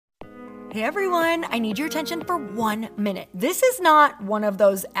Hey everyone, I need your attention for 1 minute. This is not one of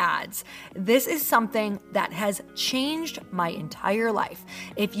those ads. This is something that has changed my entire life.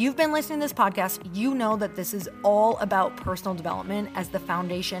 If you've been listening to this podcast, you know that this is all about personal development as the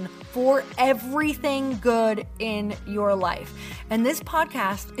foundation for everything good in your life. And this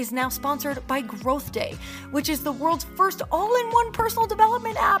podcast is now sponsored by Growth Day, which is the world's first all-in-one personal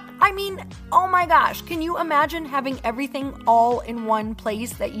development app. I mean, oh my gosh, can you imagine having everything all in one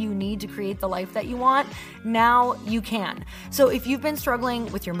place that you need to create the life that you want? Now you can. So if you've been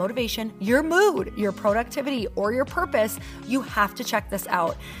struggling with your motivation, your mood, your productivity, or your purpose, you have to check this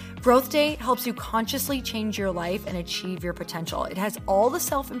out. Growth Day helps you consciously change your life and achieve your potential. It has all the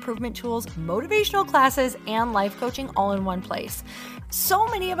self-improvement tools, motivational classes, and life coaching all in one place. So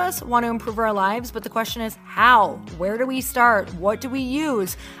many of us want to improve our lives, but the question is how? Where do we start? What do we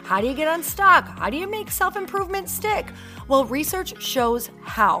use? How do you get unstuck? How do you make self-improvement stick? Well, research shows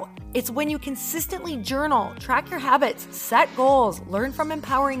how. It's when you consistently journal, track your habits, set goals, learn from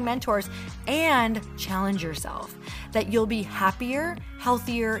empowering mentors, and challenge yourself that you'll be happier,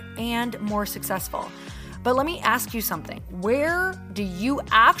 healthier, and more successful. But let me ask you something. Where do you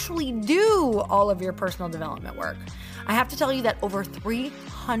actually do all of your personal development work? I have to tell you that over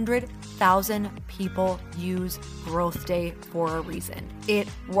 300,000 people use Growth Day for a reason. It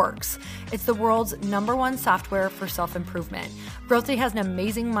works. It's the world's #1 software for self-improvement. Growth Day has an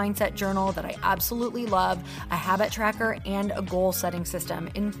amazing mindset journal that I absolutely love, a habit tracker, and a goal-setting system.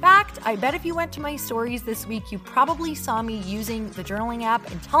 In fact, I bet if you went to my stories this week, you probably saw me using the journaling app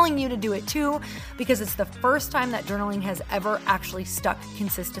and telling you to do it too, because it's the first time that journaling has ever actually stuck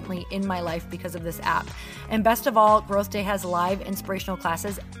consistently in my life because of this app. And best of all, Growth Day has live inspirational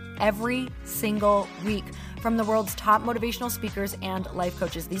classes every single week from the world's top motivational speakers and life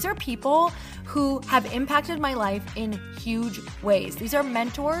coaches. These are people who have impacted my life in huge ways. These are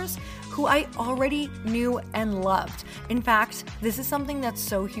mentors who I already knew and loved. In fact, this is something that's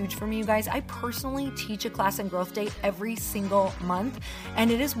so huge for me, you guys. I personally teach a class in Growth Day every single month,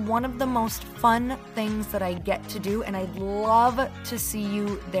 and it is one of the most fun things that I get to do, and I'd love to see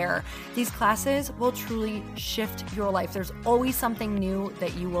you there. These classes will truly shift your life. There's always something new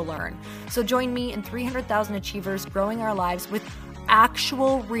that you will learn. So join me and 300,000 achievers growing our lives with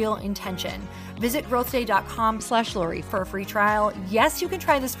actual real intention. Visit growthday.com/Lori for a free trial. Yes, you can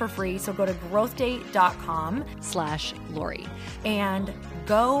try this for free. So go to growthday.com/Lori and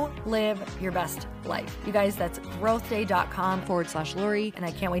go live your best life. You guys, that's growthday.com/Lori. And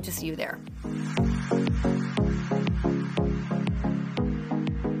I can't wait to see you there.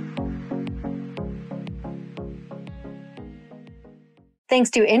 Thanks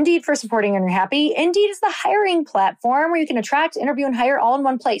to Indeed for supporting Earn Your Happy. Indeed is the hiring platform where you can attract, interview, and hire all in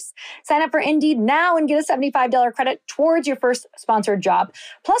one place. Sign up for Indeed now and get a $75 credit towards your first sponsored job.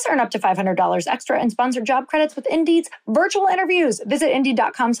 Plus, earn up to $500 extra in sponsored job credits with Indeed's virtual interviews. Visit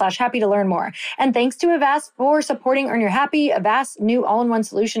Indeed.com/happy to learn more. And thanks to Avast for supporting Earn Your Happy. Avast's new all-in-one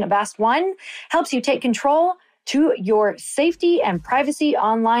solution, Avast One, helps you take control to your safety and privacy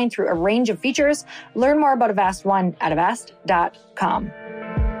online through a range of features. Learn more about Avast One at avast.com.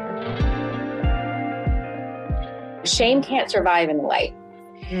 Shame can't survive in the light.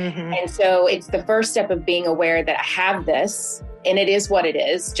 Mm-hmm. And so it's the first step of being aware that I have this and it is what it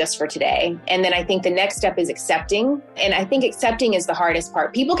is just for today. And then I think the next step is accepting. And I think accepting is the hardest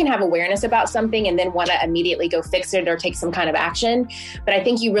part. People can have awareness about something and then want to immediately go fix it or take some kind of action. But I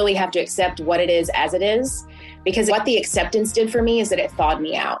think you really have to accept what it is as it is, because what the acceptance did for me is that it thawed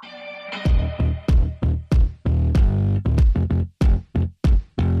me out.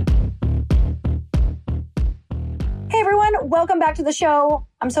 Welcome back to the show.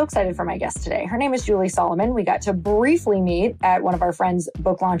 I'm so excited for my guest today. Her name is Julie Solomon. We got to briefly meet at one of our friends'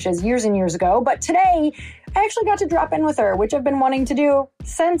 book launches years and years ago, but today I actually got to drop in with her, which I've been wanting to do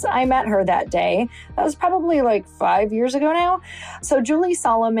since I met her that day. That was probably like 5 years ago now. So Julie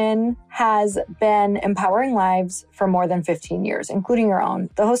Solomon has been empowering lives for more than 15 years, including her own.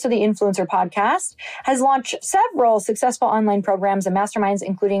 The host of the Influencer podcast has launched several successful online programs and masterminds,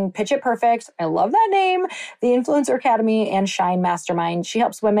 including Pitch It Perfect. I love that name. The Influencer Academy and Shine Mastermind. She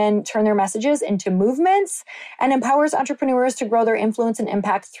helps women turn their messages into movements and empowers entrepreneurs to grow their influence and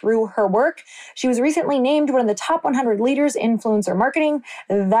impact through her work. She was recently named one of the top 100 leaders in influencer marketing.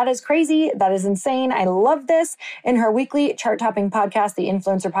 That is crazy. That is insane. I love this. In her weekly chart-topping podcast, The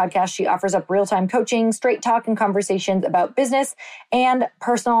Influencer Podcast, she offers up real-time coaching, straight talk, and conversations about business and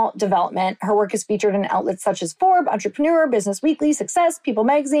personal development. Her work is featured in outlets such as Forbes, Entrepreneur, Business Weekly, Success, People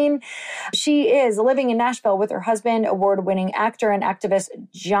Magazine. She is living in Nashville with her husband, award-winning actor and activist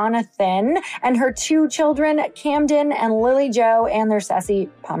Jonathan, and her 2 children, Camden and Lily Jo, and their sassy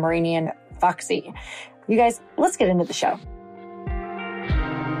Pomeranian Foxy. You guys, let's get into the show.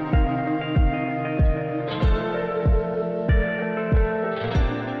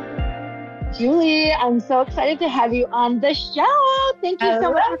 Julie, I'm so excited to have you on the show. Thank you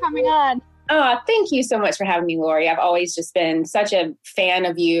so much for coming on. Oh, thank you so much for having me, Lori. I've always just been such a fan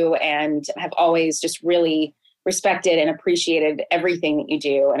of you and have always just really respected and appreciated everything that you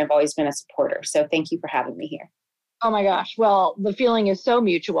do. And I've always been a supporter. So thank you for having me here. Oh my gosh. Well, the feeling is so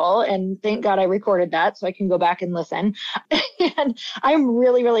mutual, and thank God I recorded that so I can go back and listen. And I'm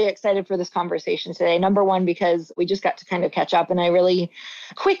really, really excited for this conversation today. Number one, because we just got to kind of catch up, and I really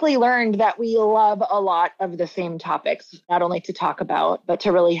quickly learned that we love a lot of the same topics, not only to talk about, but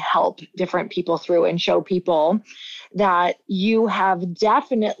to really help different people through and show people that you have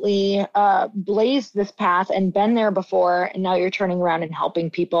definitely blazed this path and been there before. And now you're turning around and helping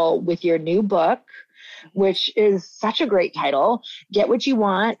people with your new book, which is such a great title, Get What You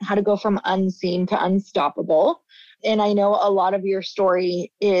Want, How to Go From Unseen to Unstoppable. And I know a lot of your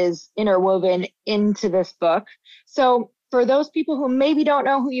story is interwoven into this book. So for those people who maybe don't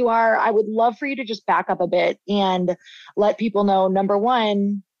know who you are, I would love for you to just back up a bit and let people know, number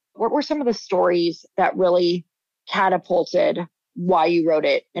one, what were some of the stories that really catapulted why you wrote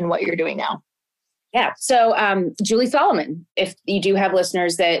it and what you're doing now? Yeah. So Julie Solomon, if you do have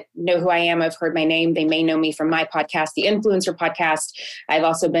listeners that know who I am, have heard my name, they may know me from my podcast, the Influencer Podcast. I've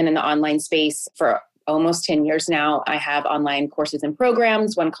also been in the online space for almost 10 years now. I have online courses and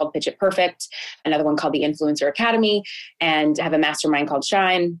programs, one called Pitch It Perfect, another one called the Influencer Academy, and I have a mastermind called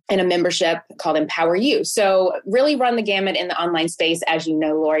Shine and a membership called Empower You. So really run the gamut in the online space, as you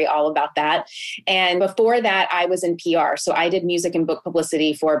know, Lori, all about that. And before that, I was in PR. So I did music and book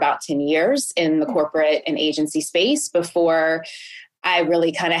publicity for about 10 years in the corporate and agency space before I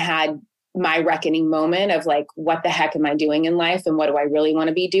really kind of had my reckoning moment of like, what the heck am I doing in life and what do I really want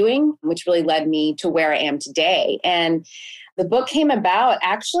to be doing, which really led me to where I am today. And the book came about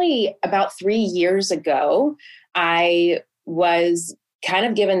actually about 3 years ago. I was kind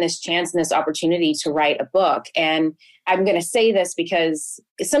of given this chance and this opportunity to write a book. And I'm going to say this because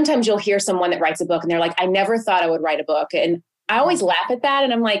sometimes you'll hear someone that writes a book and they're like, I never thought I would write a book. And I always laugh at that.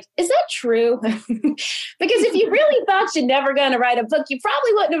 And I'm like, is that true? Because if you really thought you're never going to write a book, you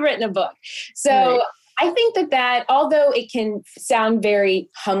probably wouldn't have written a book. So right. I think that although it can sound very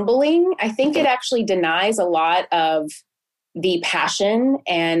humbling, I think it actually denies a lot of the passion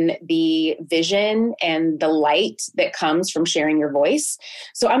and the vision and the light that comes from sharing your voice.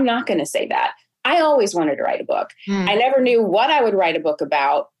 So I'm not going to say that. I always wanted to write a book. I never knew what I would write a book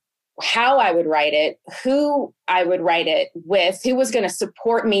about, how I would write it, who I would write it with, who was going to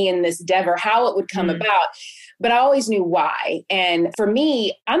support me in this endeavor, how it would come about. But I always knew why. And for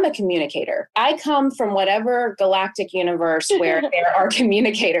me, I'm a communicator. I come from whatever galactic universe where there are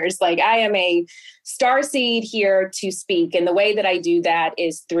communicators. Like I am a starseed here to speak. And the way that I do that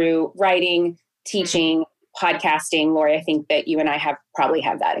is through writing, teaching, podcasting. Lori, I think that you and I probably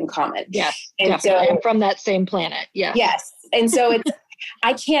have that in common. Yes. And definitely. So I'm from that same planet. Yes. Yes. And so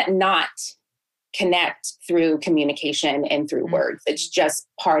I can't not connect through communication and through words. It's just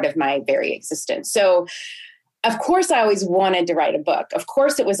part of my very existence. So of course, I always wanted to write a book. Of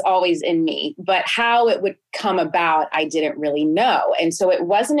course, it was always in me, but how it would come about, I didn't really know. And so it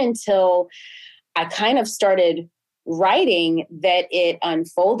wasn't until I kind of started writing that it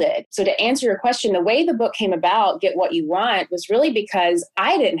unfolded. So to answer your question, the way the book came about, Get What You Want, was really because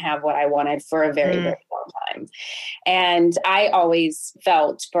I didn't have what I wanted for a very, very long time. And I always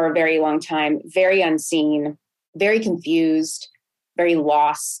felt for a very long time, very unseen, very confused, very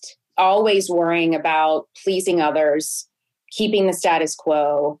lost, always worrying about pleasing others, keeping the status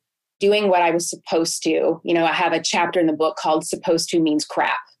quo, doing what I was supposed to. You know, I have a chapter in the book called Supposed to Means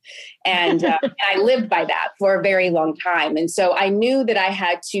Crap. And I lived by that for a very long time. And so I knew that I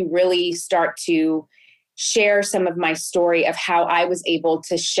had to really start to share some of my story of how I was able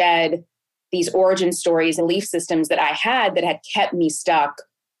to shed these origin stories and belief systems that I had that had kept me stuck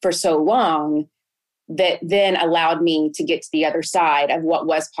for so long, that then allowed me to get to the other side of what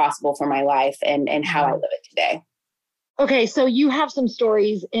was possible for my life and how I live it today. Okay, so you have some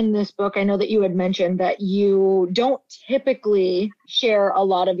stories in this book. I know that you had mentioned that you don't typically share a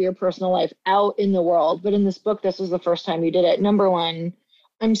lot of your personal life out in the world, but in this book, this was the first time you did it. Number one,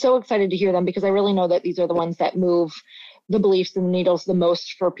 I'm so excited to hear them because I really know that these are the ones that move the beliefs and the needles the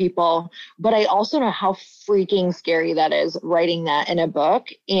most for people. But I also know how freaking scary that is, writing that in a book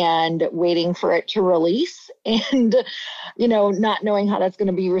and waiting for it to release and, you know, not knowing how that's going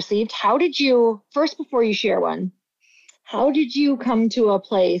to be received. How did you, first, before you share one, how did you come to a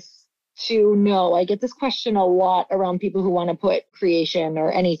place to know? I get this question a lot around people who want to put creation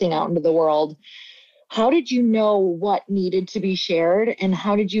or anything out into the world. How did you know what needed to be shared, and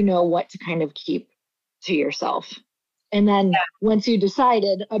how did you know what to kind of keep to yourself? And then once you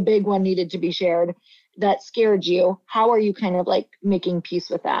decided a big one needed to be shared that scared you, how are you kind of like making peace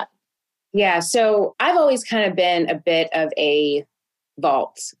with that? Yeah. So I've always kind of been a bit of a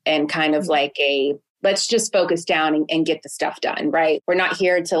vault and kind of like a, let's just focus down and get the stuff done, right? We're not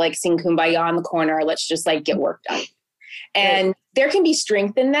here to like sing Kumbaya in the corner. Let's just like get work done. And there can be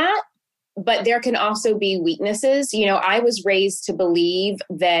strength in that, but there can also be weaknesses. You know, I was raised to believe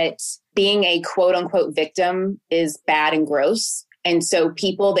that being a quote unquote victim is bad and gross. And so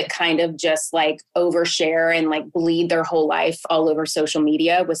people that kind of just like overshare and like bleed their whole life all over social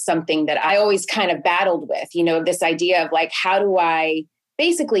media was something that I always kind of battled with, you know, this idea of like, how do I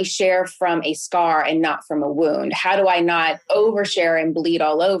basically share from a scar and not from a wound? How do I not overshare and bleed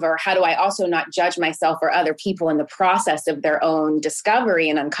all over? How do I also not judge myself or other people in the process of their own discovery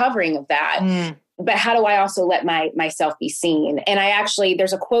and uncovering of that? But how do I also let myself be seen? And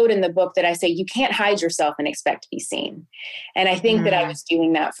there's a quote in the book that I say, you can't hide yourself and expect to be seen. And I think that I was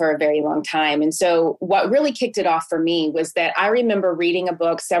doing that for a very long time. And so what really kicked it off for me was that I remember reading a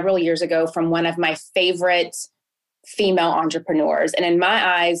book several years ago from one of my favorite female entrepreneurs. And in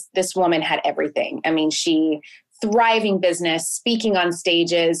my eyes, this woman had everything. I mean, thriving business, speaking on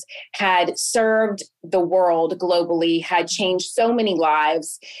stages, had served the world globally, had changed so many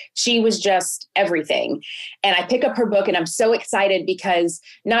lives. She was just everything. And I pick up her book and I'm so excited because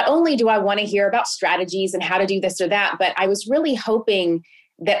not only do I want to hear about strategies and how to do this or that, but I was really hoping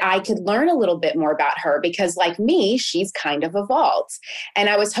that I could learn a little bit more about her because like me, she's kind of a vault. And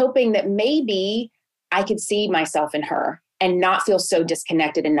I was hoping that maybe I could see myself in her and not feel so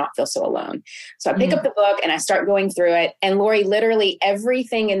disconnected and not feel so alone. So I pick up the book and I start going through it. And Lori, literally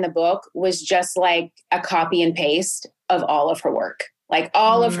everything in the book was just like a copy and paste of all of her work, like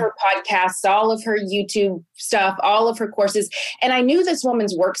all of her podcasts, all of her YouTube stuff, all of her courses. And I knew this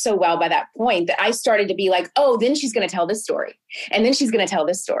woman's work so well by that point that I started to be like, oh, then she's going to tell this story. And then she's going to tell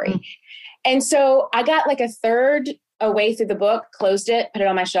this story. And so I got like a third away through the book, closed it, put it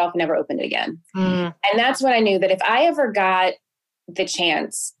on my shelf, never opened it again. And that's when I knew that if I ever got the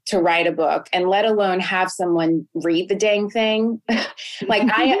chance to write a book and let alone have someone read the dang thing, like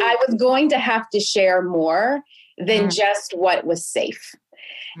I was going to have to share more than just what was safe.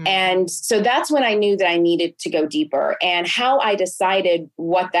 And so that's when I knew that I needed to go deeper, and how I decided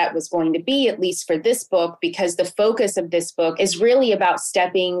what that was going to be, at least for this book, because the focus of this book is really about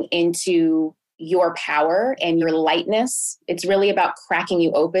stepping into your power and your lightness. It's really about cracking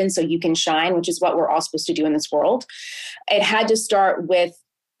you open so you can shine, which is what we're all supposed to do in this world. It had to start with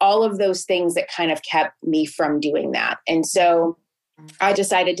all of those things that kind of kept me from doing that. And so I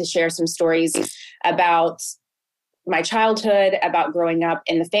decided to share some stories about my childhood, about growing up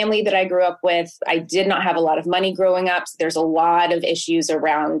in the family that I grew up with. I did not have a lot of money growing up. So there's a lot of issues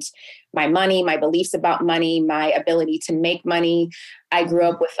around my money, my beliefs about money, my ability to make money. I grew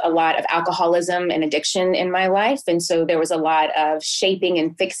up with a lot of alcoholism and addiction in my life. And so there was a lot of shaping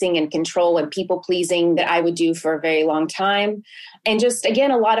and fixing and control and people pleasing that I would do for a very long time. And just,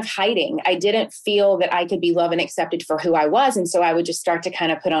 again, a lot of hiding. I didn't feel that I could be loved and accepted for who I was. And so I would just start to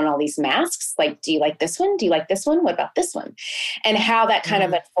kind of put on all these masks. Like, do you like this one? Do you like this one? What about this one? And how that kind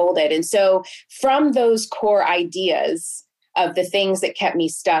of unfolded. And so from those core ideas of the things that kept me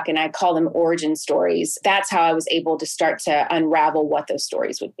stuck, and I call them origin stories, that's how I was able to start to unravel what those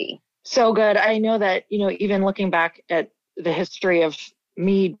stories would be. So good. I know that, even looking back at the history of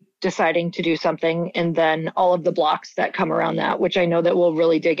me deciding to do something and then all of the blocks that come around that, which I know that we'll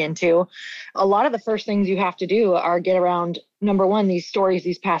really dig into, a lot of the first things you have to do are get around, number one, these stories,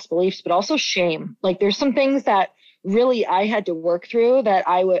 these past beliefs, but also shame. Like there's some things that really I had to work through that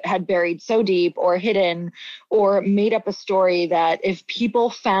I had buried so deep or hidden or made up a story that if people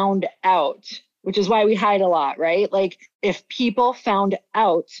found out, which is why we hide a lot, right? Like if people found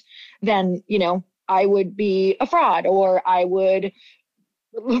out, then, I would be a fraud, or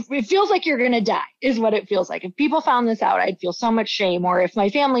it feels like you're going to die is what it feels like. If people found this out, I'd feel so much shame, or if my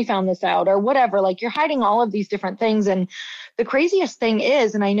family found this out or whatever, like you're hiding all of these different things. And the craziest thing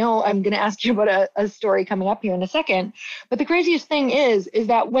is, and I know I'm going to ask you about a story coming up here in a second, but the craziest thing is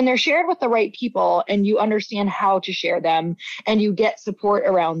that when they're shared with the right people and you understand how to share them and you get support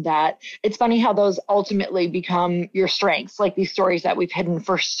around that, it's funny how those ultimately become your strengths. Like these stories that we've hidden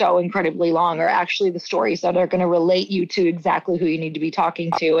for so incredibly long are actually the stories that are going to relate you to exactly who you need to be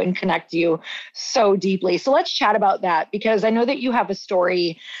talking to and connect you so deeply. So let's chat about that, because I know that you have a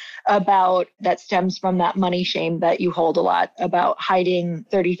story about that stems from that money shame that you hold a lot about hiding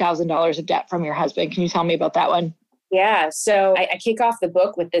 $30,000 of debt from your husband. Can you tell me about that one? Yeah. So I kick off the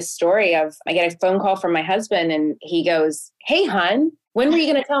book with this story of, I get a phone call from my husband and he goes, "Hey, hon, when were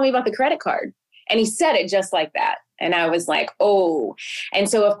you going to tell me about the credit card?" And he said it just like that. And I was like, oh. And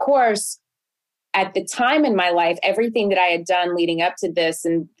so, of course, at the time in my life, everything that I had done leading up to this,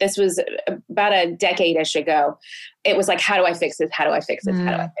 and this was about a decade-ish ago, it was like, how do I fix this? How do I fix this?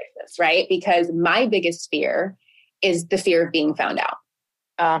 How do I fix this? Right? Because my biggest fear is the fear of being found out.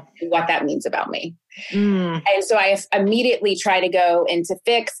 What that means about me. And so I immediately try to go into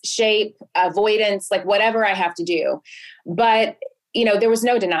fix, shape, avoidance, like whatever I have to do. But, you know, there was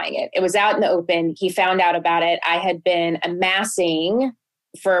no denying it. It was out in the open. He found out about it. I had been amassing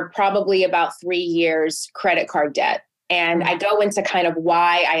for probably about 3 years credit card debt. And I go into kind of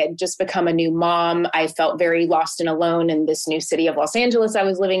why. I had just become a new mom. I felt very lost and alone in this new city of Los Angeles I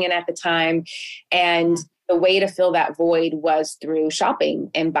was living in at the time. And the way to fill that void was through shopping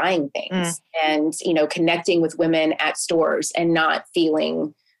and buying things and, you know, connecting with women at stores and not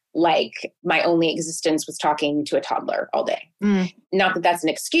feeling like my only existence was talking to a toddler all day. Not that that's an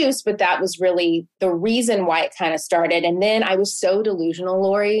excuse, but that was really the reason why it kind of started. And then I was so delusional,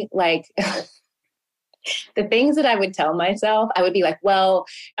 Lori, like the things that I would tell myself, I would be like, well,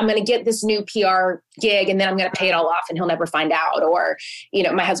 I'm going to get this new PR gig and then I'm going to pay it all off and he'll never find out. Or, you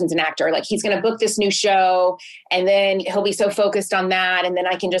know, my husband's an actor, like he's going to book this new show and then he'll be so focused on that. And then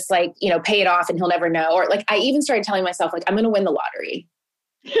I can just like, you know, pay it off and he'll never know. Or like, I even started telling myself, like, I'm going to win the lottery.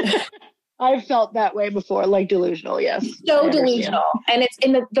 I've felt that way before, like delusional, yes. So delusional. And it's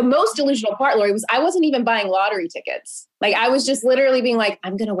in the most delusional part, Lori, was I wasn't even buying lottery tickets. Like I was just literally being like,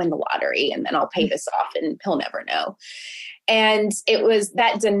 I'm going to win the lottery and then I'll pay this off and he'll never know. And it was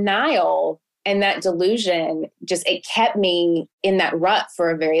that denial and that delusion, just it kept me in that rut for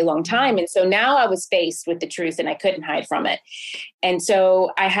a very long time. And so now I was faced with the truth and I couldn't hide from it. And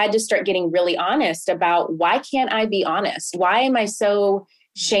so I had to start getting really honest about, why can't I be honest? Why am I so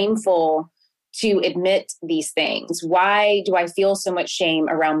shameful to admit these things? Why do I feel so much shame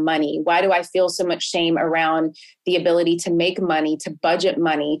around money? Why do I feel so much shame around the ability to make money, to budget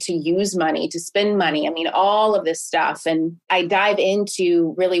money, to use money, to spend money? I mean, all of this stuff. And I dive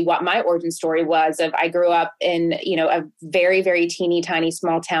into really what my origin story was of, I grew up in, you know, a very, very teeny tiny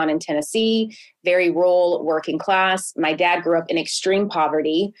small town in Tennessee, very rural, working class. My dad grew up in extreme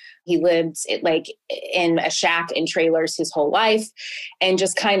poverty. He lived like in a shack and trailers his whole life. And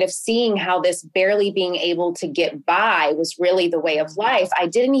just kind of seeing how this barely being able to get by was really the way of life. I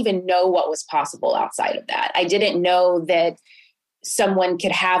didn't even know what was possible outside of that. I didn't know that someone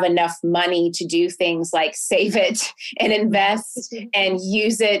could have enough money to do things like save it and invest and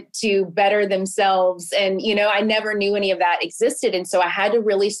use it to better themselves. And, you know, I never knew any of that existed. And so I had to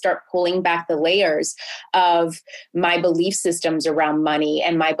really start pulling back the layers of my belief systems around money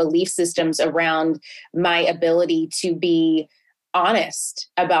and my belief systems around my ability to be honest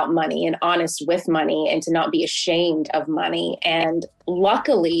about money and honest with money and to not be ashamed of money. And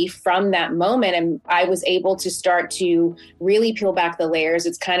luckily from that moment, I was able to start to really peel back the layers.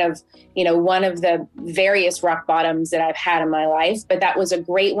 It's kind of, you know, one of the various rock bottoms that I've had in my life, but that was a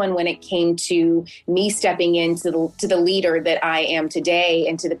great one when it came to me stepping into the leader that I am today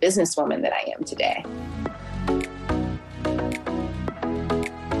and to the businesswoman that I am today.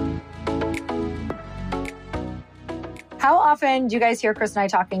 How often do you guys hear Chris and I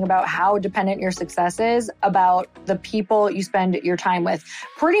talking about how dependent your success is about the people you spend your time with?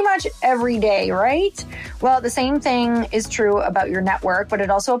 Pretty much every day, right? Well, the same thing is true about your network, but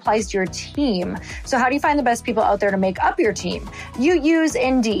it also applies to your team. So how do you find the best people out there to make up your team? You use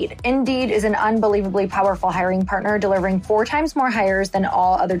Indeed. Indeed is an unbelievably powerful hiring partner, delivering 4 times more hires than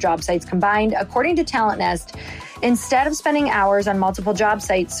all other job sites combined, according to Talent Nest. Instead of spending hours on multiple job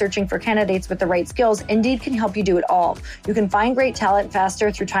sites searching for candidates with the right skills, Indeed can help you do it all. You can find great talent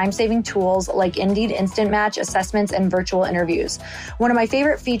faster through time-saving tools like Indeed Instant Match, assessments, and virtual interviews. One of my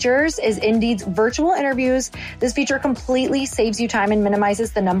favorite features is Indeed's virtual interviews. This feature completely saves you time and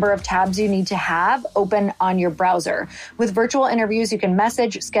minimizes the number of tabs you need to have open on your browser. With virtual interviews, you can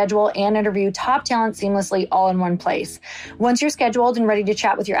message, schedule, and interview top talent seamlessly all in one place. Once you're scheduled and ready to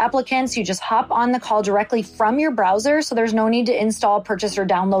chat with your applicants, you just hop on the call directly from your your browser, so there's no need to install, purchase, or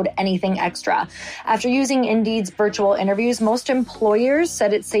download anything extra. After using Indeed's virtual interviews, most employers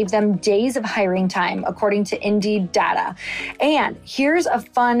said it saved them days of hiring time, according to Indeed data. And here's a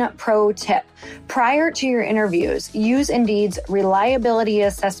fun pro tip. Prior to your interviews, use Indeed's reliability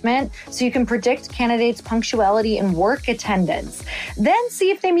assessment so you can predict candidates' punctuality and work attendance. Then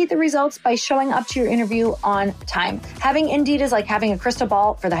see if they meet the results by showing up to your interview on time. Having Indeed is like having a crystal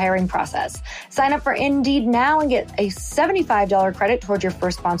ball for the hiring process. Sign up for Indeed now and get a $75 credit towards your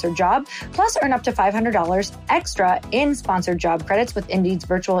first sponsored job, plus earn up to $500 extra in sponsored job credits with Indeed's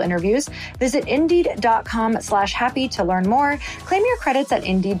virtual interviews. Visit Indeed.com/happy to learn more. Claim your credits at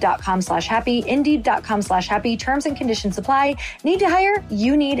Indeed.com/happy. Indeed.com/happy. Terms and conditions apply. Need to hire?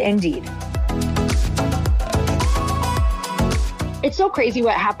 You need Indeed. It's so crazy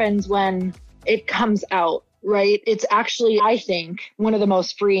what happens when it comes out, right? It's actually, I think, one of the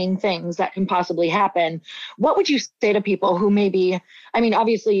most freeing things that can possibly happen. What would you say to people who maybe, I mean,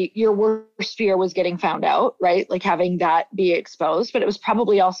 obviously your worst fear was getting found out, right? Like having that be exposed, but it was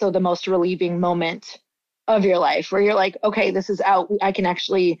probably also the most relieving moment of your life where you're like, okay, this is out. I can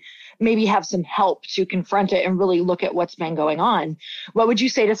actually maybe have some help to confront it and really look at what's been going on. What would you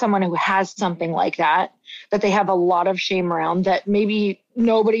say to someone who has something like that they have a lot of shame around, that maybe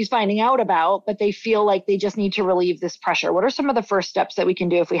nobody's finding out about, but they feel like they just need to relieve this pressure? What are some of the first steps that we can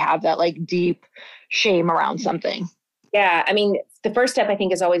do if we have that like deep shame around something? Yeah. I mean, the first step I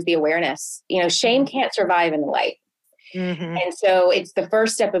think is always the awareness. You know, shame can't survive in the light. Mm-hmm. And so it's the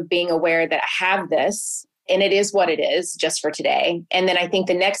first step of being aware that I have this and it is what it is just for today. And then I think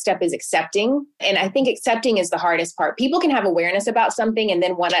the next step is accepting. And I think accepting is the hardest part. People can have awareness about something and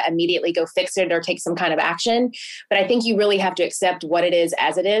then want to immediately go fix it or take some kind of action. But I think you really have to accept what it is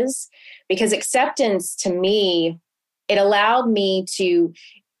as it is, because acceptance to me, it allowed me to,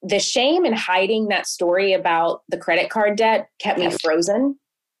 the shame in hiding that story about the credit card debt kept me frozen.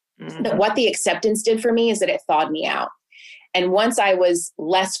 Mm-hmm. But what the acceptance did for me is that it thawed me out. And once I was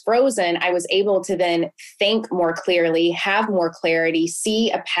less frozen, I was able to then think more clearly, have more clarity, see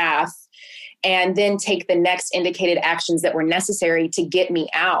a path, and then take the next indicated actions that were necessary to get me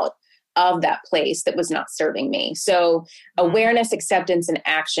out of that place that was not serving me. So awareness, acceptance, and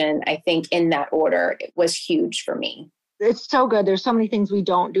action, I think in that order, it was huge for me. It's so good. There's so many things we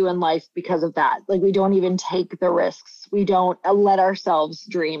don't do in life because of that. Like we don't even take the risks. We don't let ourselves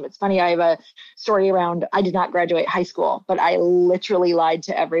dream. It's funny. I have a story around, I did not graduate high school, but I literally lied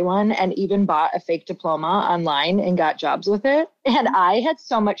to everyone and even bought a fake diploma online and got jobs with it. And I had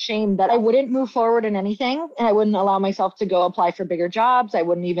so much shame that I wouldn't move forward in anything. And I wouldn't allow myself to go apply for bigger jobs. I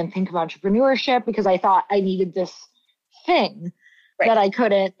wouldn't even think of entrepreneurship because I thought I needed this thing that I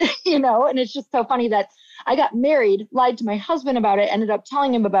couldn't, and it's just so funny that I got married, lied to my husband about it, ended up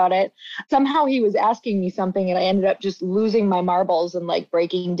telling him about it. Somehow he was asking me something and I ended up just losing my marbles and like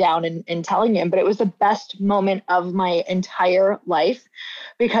breaking down and telling him. But it was the best moment of my entire life,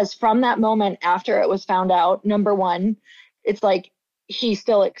 because from that moment after it was found out, number one, it's like he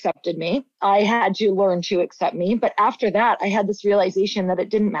still accepted me. I had to learn to accept me. But after that, I had this realization that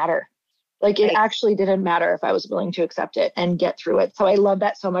it didn't matter. Like it actually didn't matter if I was willing to accept it and get through it. So I love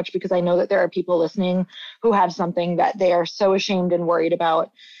that so much, because I know that there are people listening who have something that they are so ashamed and worried about.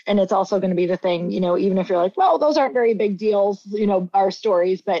 And it's also going to be the thing, even if you're like, well, those aren't very big deals, our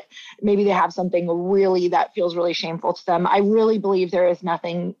stories, but maybe they have something really that feels really shameful to them. I really believe there is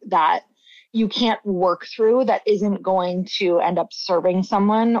nothing that you can't work through that isn't going to end up serving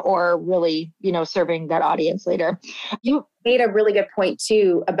someone or really, serving that audience later. You made a really good point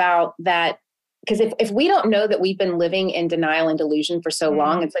too about that, because if we don't know that we've been living in denial and delusion for so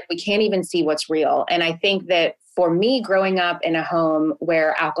long, it's like we can't even see what's real. And I think that for me, growing up in a home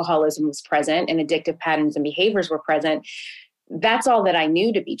where alcoholism was present and addictive patterns and behaviors were present, that's all that I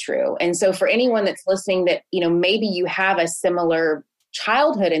knew to be true. And so for anyone that's listening that, maybe you have a similar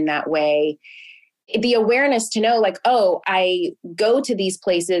childhood in that way, the awareness to know like, oh, I go to these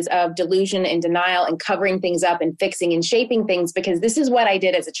places of delusion and denial and covering things up and fixing and shaping things because this is what I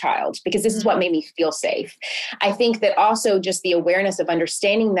did as a child, because this is what made me feel safe. I think that also just the awareness of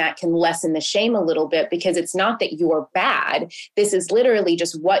understanding that can lessen the shame a little bit, because it's not that you're bad. This is literally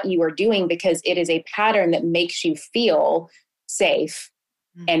just what you are doing because it is a pattern that makes you feel safe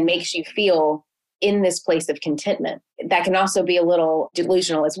and makes you feel in this place of contentment. that can also be a little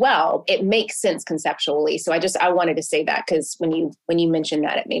delusional as well. It makes sense conceptually. So I wanted to say that because when you mentioned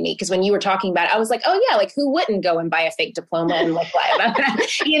that, it made me, because when you were talking about it, I was like, oh yeah, like who wouldn't go and buy a fake diploma and look like,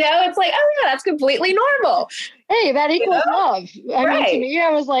 it's like, oh yeah, that's completely normal. Hey, that equals love. I right. mean, to me,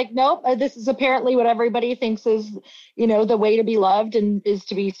 I was like, nope, this is apparently what everybody thinks is, the way to be loved and is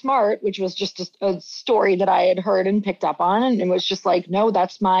to be smart, which was just a story that I had heard and picked up on. And it was just like, no,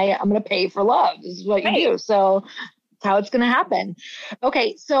 I'm going to pay for love. This is what you do. So that's how it's going to happen.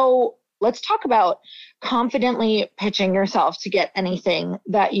 Okay. So let's talk about confidently pitching yourself to get anything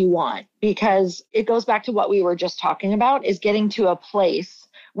that you want, because it goes back to what we were just talking about, is getting to a place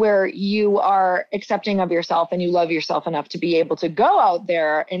where you are accepting of yourself and you love yourself enough to be able to go out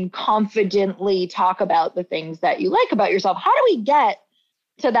there and confidently talk about the things that you like about yourself. How do we get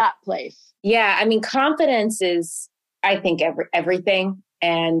to that place? Yeah. I mean, confidence is, I think, everything.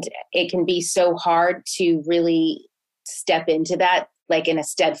 And it can be so hard to really step into that, like in a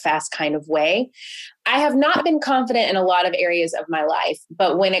steadfast kind of way. I have not been confident in a lot of areas of my life,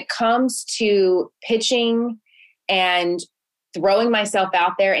 but when it comes to pitching and throwing myself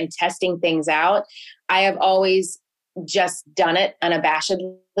out there and testing things out, I have always just done it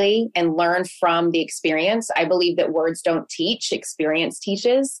unabashedly and learned from the experience. I believe that words don't teach, experience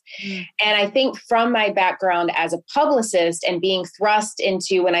teaches. And I think from my background as a publicist and being thrust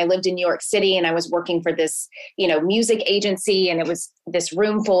into, when I lived in New York City and I was working for this, music agency, and it was this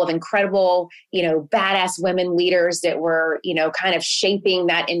room full of incredible, badass women leaders that were, kind of shaping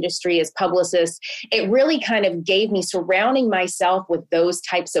that industry as publicists. It really kind of gave me, surrounding myself with those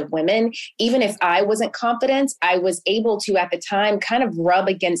types of women, even if I wasn't confident, I was able to at the time kind of rub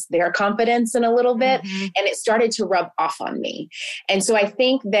against their confidence in a little bit. And it started to rub off on me. And so I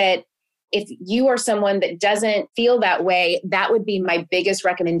think that if you are someone that doesn't feel that way, that would be my biggest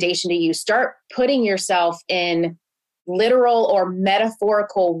recommendation to you. Start putting yourself in literal or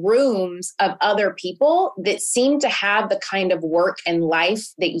metaphorical rooms of other people that seem to have the kind of work and life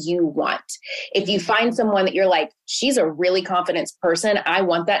that you want. If you find someone that you're like, she's a really confident person, I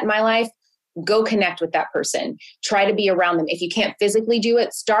want that in my life, go connect with that person. Try to be around them. If you can't physically do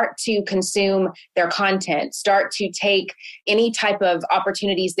it, start to consume their content. Start to take any type of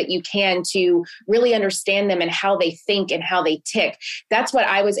opportunities that you can to really understand them and how they think and how they tick. That's what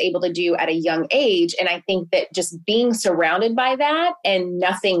I was able to do at a young age. And I think that just being surrounded by that and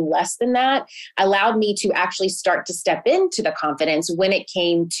nothing less than that allowed me to actually start to step into the confidence when it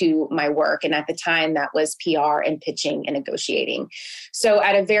came to my work. And at the time, that was PR and pitching and negotiating. So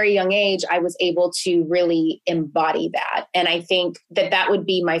at a very young age, I was able to really embody that. And I think that that would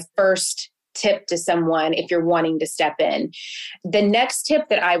be my first tip to someone if you're wanting to step in. The next tip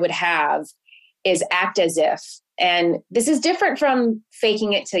that I would have is act as if. And this is different from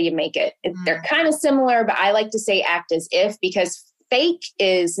faking it till you make it. They're kind of similar, but I like to say act as if, because fake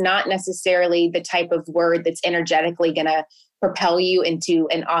is not necessarily the type of word that's energetically going to propel you into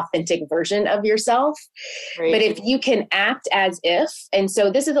an authentic version of yourself. Right. But if you can act as if, and so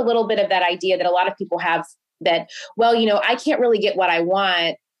this is a little bit of that idea that a lot of people have that, well, I can't really get what I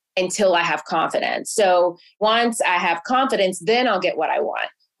want until I have confidence. So once I have confidence, then I'll get what I want.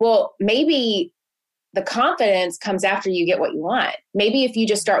 Well, maybe the confidence comes after you get what you want. Maybe if you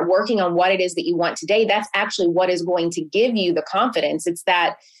just start working on what it is that you want today, that's actually what is going to give you the confidence. It's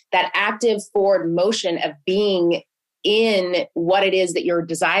that active forward motion of being in what it is that you're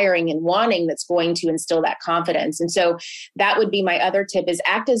desiring and wanting that's going to instill that confidence. And so that would be my other tip, is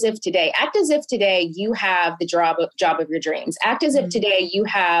act as if today. Act as if today you have the job of your dreams. Act as if today you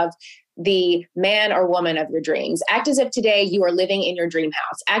have the man or woman of your dreams. Act as if today you are living in your dream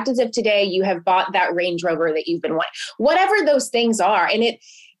house. Act as if today you have bought that Range Rover that you've been wanting. Whatever those things are. And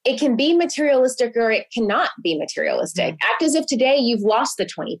it can be materialistic or it cannot be materialistic. Act as if today you've lost the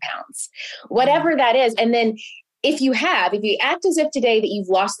 20 pounds. Whatever that is. And then if you act as if today that you've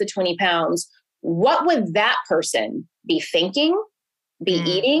lost the 20 pounds, what would that person be thinking, be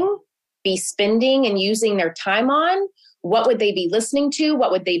eating, be spending and using their time on? What would they be listening to? What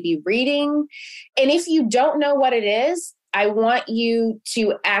would they be reading? And if you don't know what it is, I want you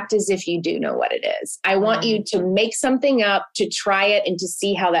to act as if you do know what it is. I want you to make something up, to try it and to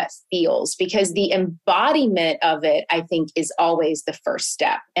see how that feels, because the embodiment of it, I think, is always the first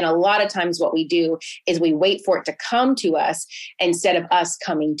step. And a lot of times what we do is we wait for it to come to us instead of us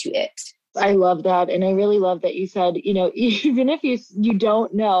coming to it. I love that. And I really love that you said, even if you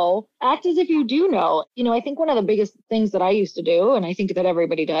don't know, act as if you do know. I think one of the biggest things that I used to do, and I think that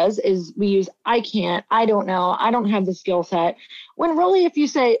everybody does, is we use I can't, I don't know, I don't have the skill set. When really, if you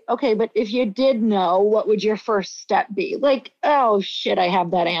say, okay, but if you did know, what would your first step be? Like, oh shit, I have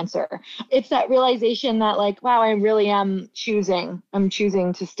that answer. It's that realization that like, wow, I really am choosing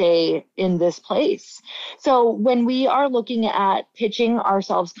to stay in this place. So when we are looking at pitching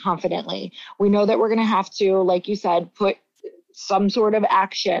ourselves confidently, we know that we're going to have to, like you said, put some sort of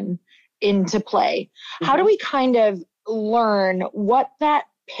action into play. How do we kind of learn what that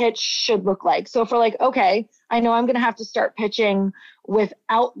pitch should look like? So if we're like, okay, I know I'm going to have to start pitching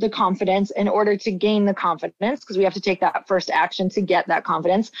without the confidence in order to gain the confidence, because we have to take that first action to get that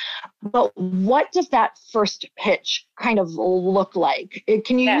confidence. But what does that first pitch kind of look like?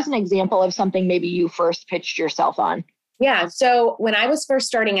 Can you use an example of something maybe you first pitched yourself on? Yeah. So when I was first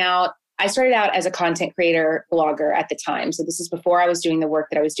starting out, I started out as a content creator blogger at the time. So this is before I was doing the work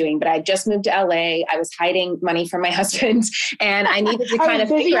that I was doing, but I just moved to LA. I was hiding money from my husband and I needed to kind of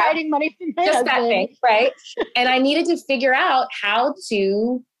figure out money from my just husband. that thing, right? And I needed to figure out how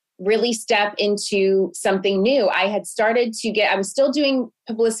to really step into something new. I was still doing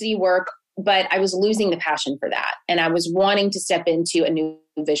publicity work, but I was losing the passion for that. And I was wanting to step into a new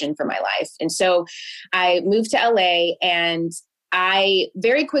vision for my life. And so I moved to LA and I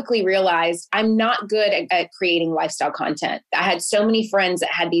very quickly realized I'm not good at creating lifestyle content. I had so many friends that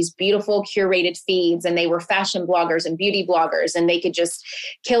had these beautiful curated feeds and they were fashion bloggers and beauty bloggers and they could just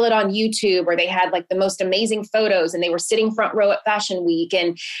kill it on YouTube, or they had like the most amazing photos and they were sitting front row at Fashion Week.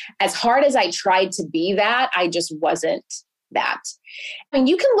 And as hard as I tried to be that, I just wasn't that. I mean,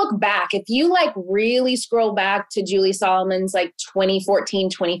 you can look back, if you like really scroll back to Julie Solomon's like 2014,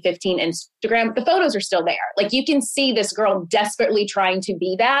 2015 Instagram, the photos are still there. Like you can see this girl desperately trying to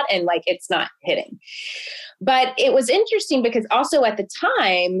be that and like it's not hitting. But it was interesting because also at the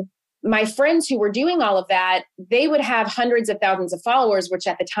time, my friends who were doing all of that, they would have hundreds of thousands of followers, which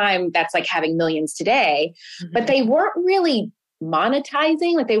at the time that's like having millions today, but they weren't really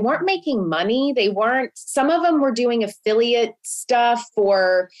monetizing. Like they weren't making money. Some of them were doing affiliate stuff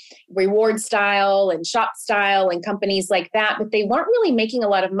for Reward Style and Shop Style and companies like that, but they weren't really making a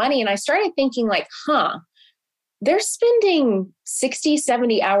lot of money. And I started thinking like, they're spending 60,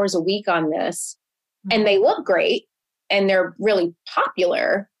 70 hours a week on this and they look great and they're really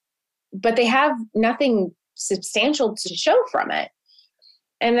popular, but they have nothing substantial to show from it.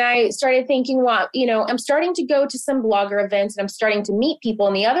 And I started thinking, well, I'm starting to go to some blogger events and I'm starting to meet people.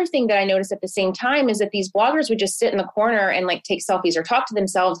 And the other thing that I noticed at the same time is that these bloggers would just sit in the corner and like take selfies or talk to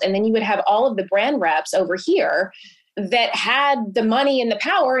themselves. And then you would have all of the brand reps over here that had the money and the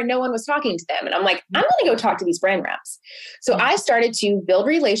power and no one was talking to them. And I'm like, I'm going to go talk to these brand reps. So I started to build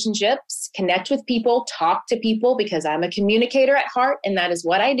relationships, connect with people, talk to people because I'm a communicator at heart and that is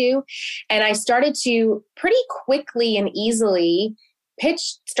what I do. And I started to pretty quickly and easily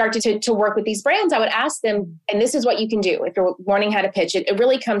start to work with these brands. I would ask them, and this is what you can do if you're learning how to pitch it. It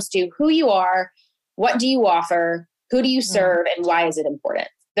really comes to who you are, what do you offer, who do you serve, and why is it important?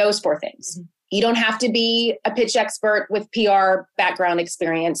 Those 4 things. You don't have to be a pitch expert with PR background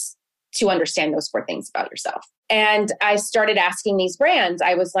experience to understand those 4 things about yourself. And I started asking these brands,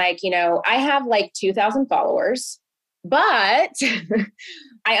 I was like, I have like 2,000 followers, but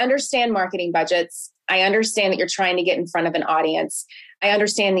I understand marketing budgets. I understand that you're trying to get in front of an audience. I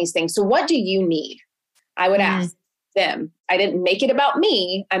understand these things. So what do you need? I would ask them. I didn't make it about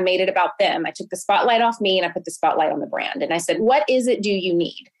me. I made it about them. I took the spotlight off me and I put the spotlight on the brand. And I said, what is it do you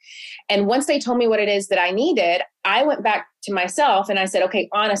need? And once they told me what it is that I needed, I went back to myself and I said, okay,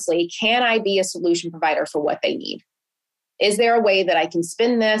 honestly, can I be a solution provider for what they need? Is there a way that I can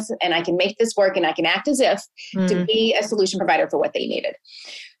spin this and I can make this work and I can act as if to be a solution provider for what they needed?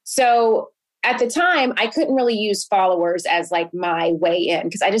 So at the time, I couldn't really use followers as like my way in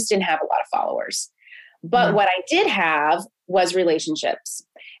because I just didn't have a lot of followers. But what I did have was relationships.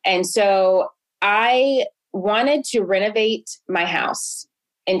 And so I wanted to renovate my house,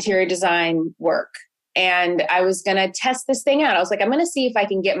 interior design work. And I was going to test this thing out. I was like, I'm going to see if I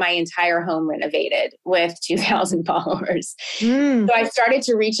can get my entire home renovated with 2,000 followers. So I started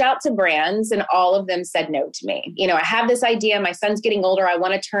to reach out to brands and all of them said no to me. I have this idea. My son's getting older. I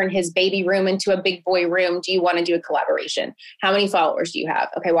want to turn his baby room into a big boy room. Do you want to do a collaboration? How many followers do you have?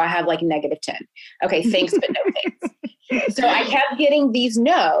 Okay, well, I have like -10. Okay, thanks, but no thanks. So I kept getting these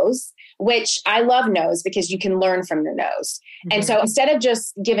no's, which I love no's because you can learn from your no's. And so instead of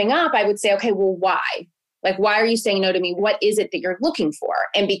just giving up, I would say, okay, well, why? Like, why are you saying no to me? What is it that you're looking for?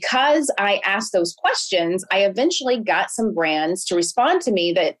 And because I asked those questions, I eventually got some brands to respond to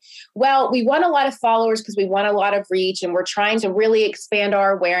me that, well, we want a lot of followers because we want a lot of reach and we're trying to really expand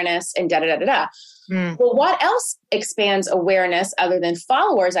our awareness and da-da-da-da-da. Well, what else expands awareness other than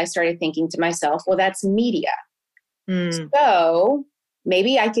followers? I started thinking to myself, well, that's media. So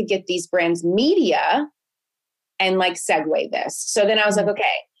maybe I could get these brands media and like segue this. So then I was like, okay,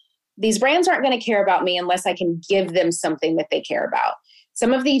 these brands aren't going to care about me unless I can give them something that they care about.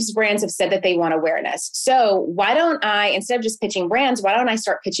 Some of these brands have said that they want awareness. So why don't I, instead of just pitching brands, why don't I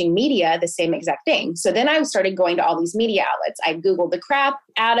start pitching media the same exact thing? So then I started going to all these media outlets. I Googled the crap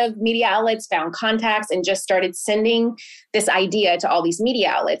out of media outlets, found contacts, and just started sending this idea to all these media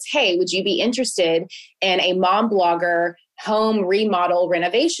outlets. Hey, would you be interested in a mom blogger home remodel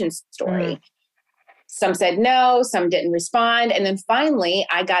renovation story? Some said no, some didn't respond. And then finally,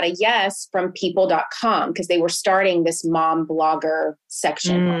 I got a yes from people.com because they were starting this mom blogger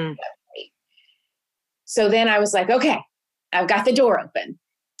section. So then I was like, okay, I've got the door open.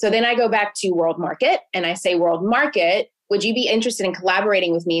 So then I go back to World Market and I say, World Market, would you be interested in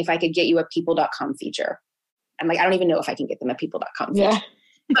collaborating with me if I could get you a people.com feature? I'm like, I don't even know if I can get them a people.com feature.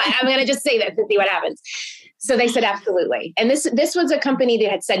 But I'm going to just say that to see what happens. So they said, absolutely. And this was a company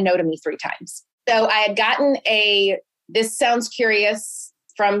that had said no to me 3 times. So I had gotten this sounds curious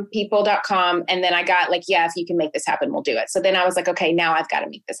from people.com. And then I got like, yeah, if you can make this happen, we'll do it. So then I was like, okay, now I've got to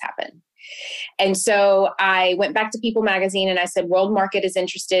make this happen. And so I went back to People Magazine and I said, World Market is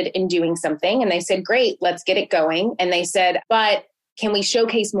interested in doing something. And they said, great, let's get it going. And they said, but can we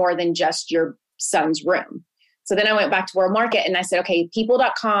showcase more than just your son's room? So then I went back to World Market and I said, okay,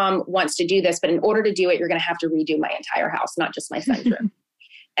 people.com wants to do this, but in order to do it, you're going to have to redo my entire house, not just my son's room.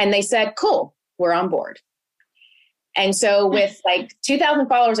 And they said, cool, we're on board. And so with like 2,000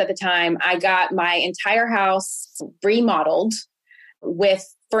 followers at the time, I got my entire house remodeled with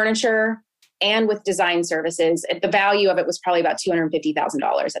furniture and with design services. The value of it was probably about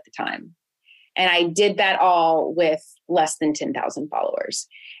 $250,000 at the time. And I did that all with less than 10,000 followers.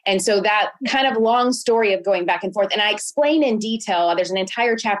 And so that kind of long story of going back and forth, and I explain in detail, there's an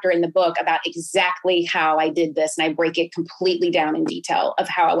entire chapter in the book about exactly how I did this. And I break it completely down in detail of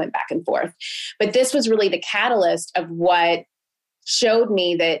how I went back and forth. But this was really the catalyst of what showed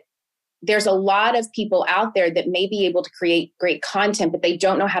me that there's a lot of people out there that may be able to create great content, but they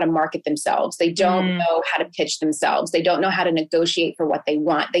don't know how to market themselves. They don't know how to pitch themselves. They don't know how to negotiate for what they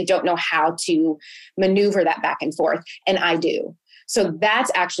want. They don't know how to maneuver that back and forth. And I do. So that's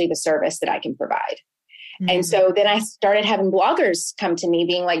actually the service that I can provide. And so then I started having bloggers come to me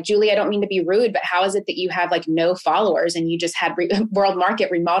being like, Julie, I don't mean to be rude, but how is it that you have like no followers and you just had World Market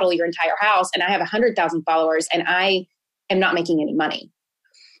remodel your entire house and I have 100,000 followers and I am not making any money?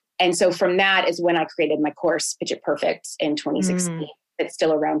 And so from that is when I created my course, Pitch It Perfect, in 2016. It's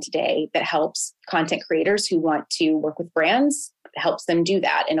still around today, that helps content creators who want to work with brands, helps them do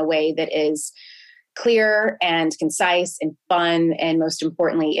that in a way that is clear and concise and fun. And most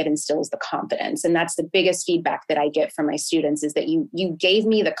importantly, it instills the confidence. And that's the biggest feedback that I get from my students is that you gave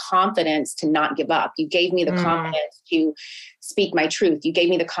me the confidence to not give up. You gave me the confidence to speak my truth. You gave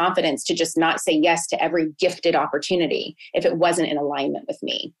me the confidence to just not say yes to every gifted opportunity if it wasn't in alignment with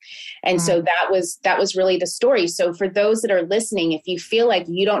me. And so that was really the story. So for those that are listening, if you feel like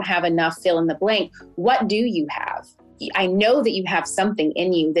you don't have enough fill in the blank, what do you have? I know that you have something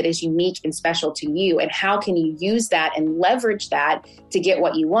in you that is unique and special to you. And how can you use that and leverage that to get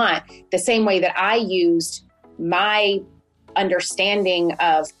what you want? The same way that I used my understanding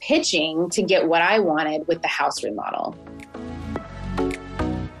of pitching to get what I wanted with the house remodel.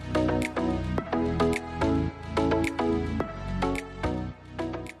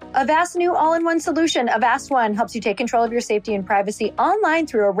 Avast new all-in-one solution, Avast One, helps you take control of your safety and privacy online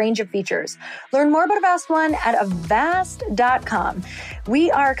through a range of features. Learn more about Avast One at avast.com.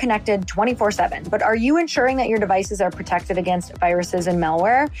 We are connected 24/7, but are you ensuring that your devices are protected against viruses and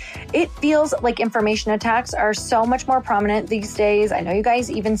malware? It feels like information attacks are so much more prominent these days. I know you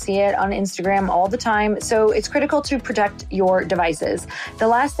guys even see it on Instagram all the time, so it's critical to protect your devices. The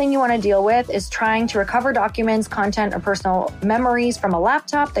last thing you want to deal with is trying to recover documents, content, or personal memories from a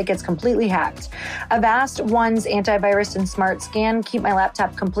laptop that gets completely hacked. Avast One's antivirus and smart scan keep my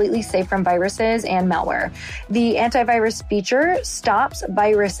laptop completely safe from viruses and malware. The antivirus feature stops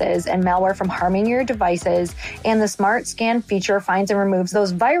viruses and malware from harming your devices, and the smart scan feature finds and removes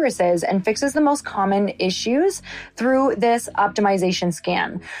those viruses and fixes the most common issues through this optimization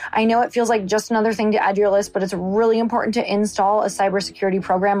scan. I know it feels like just another thing to add to your list, but it's really important to install a cybersecurity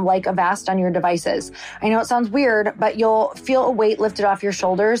program like Avast on your devices. I know it sounds weird, but you'll feel a weight lifted off your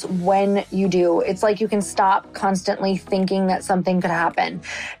shoulders matters when you do. It's like you can stop constantly thinking that something could happen.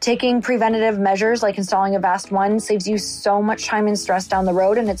 Taking preventative measures like installing Avast One saves you so much time and stress down the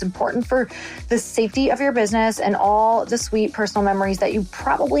road, and it's important for the safety of your business and all the sweet personal memories that you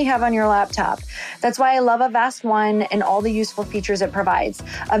probably have on your laptop. That's why I love Avast One and all the useful features it provides.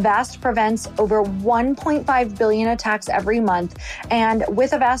 Avast prevents over 1.5 billion attacks every month, and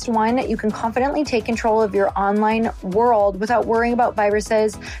with Avast One, you can confidently take control of your online world without worrying about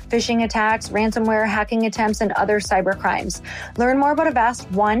viruses, phishing attacks, ransomware, hacking attempts, and other cyber crimes. Learn more about Avast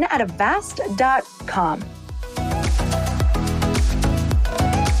One at avast.com.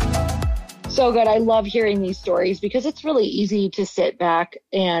 So good. I love hearing these stories because it's really easy to sit back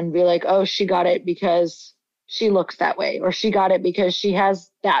and be like, oh, she got it because she looks that way, or she got it because she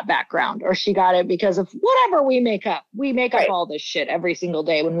has that background, or she got it because of whatever we make up. We make up all this shit every single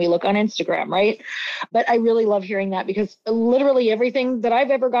day when we look on Instagram, right? But I really love hearing that because literally everything that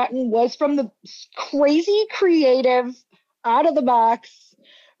I've ever gotten was from the crazy creative, out of the box,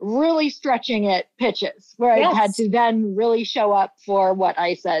 really stretching it pitches where I've had to then really show up for what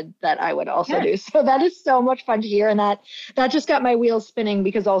I said that I would also do. So that is so much fun to hear. And that just got my wheels spinning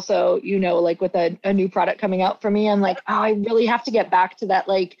because also, you know, like with a new product coming out for me, I'm like, oh, I really have to get back to that,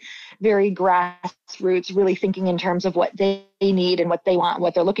 like very grassroots, really thinking in terms of what they need and what they want and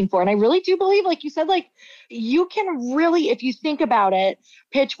what they're looking for. And I really do believe, like you said, like you can really, if you think about it,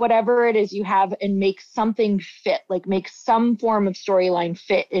 pitch whatever it is you have and make something fit, like make some form of storyline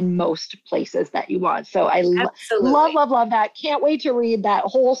fit in most places that you want. So I love that. Can't wait to read that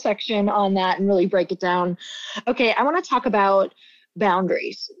whole section on that and really break it down. Okay, I want to talk about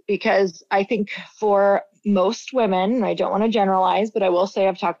boundaries because I think for most women, I don't want to generalize, but I will say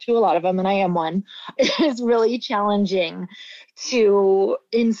I've talked to a lot of them and I am one, it is really challenging to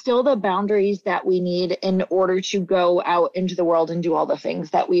instill the boundaries that we need in order to go out into the world and do all the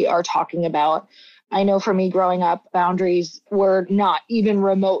things that we are talking about. I know for me growing up, boundaries were not even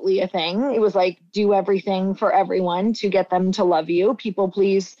remotely a thing. It was like, do everything for everyone to get them to love you. People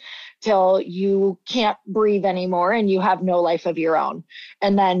please till you can't breathe anymore and you have no life of your own.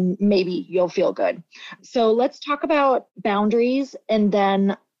 And then maybe you'll feel good. So let's talk about boundaries and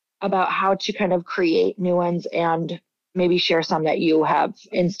then about how to kind of create new ones and maybe share some that you have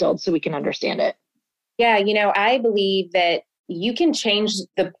instilled so we can understand it. Yeah, you know, I believe that you can change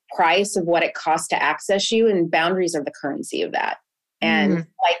the price of what it costs to access you, and boundaries are the currency of that. And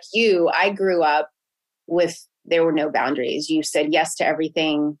like you, I grew up there were no boundaries. You said yes to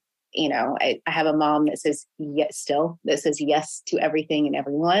everything. You know, I have a mom that says yes to everything and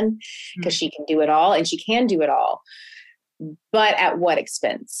everyone because she can do it all, and she can do it all. But at what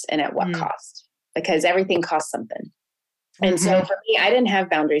expense and at what cost? Because everything costs something. And so for me, I didn't have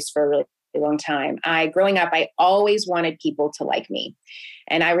boundaries for a really long time. Growing up, I always wanted people to like me.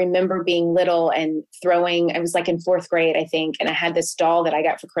 And I remember being little and I was like in 4th grade, I think. And I had this doll that I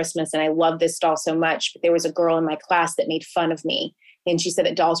got for Christmas. And I loved this doll so much. But there was a girl in my class that made fun of me. And she said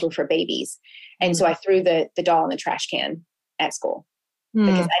that dolls were for babies. And so I threw the doll in the trash can at school because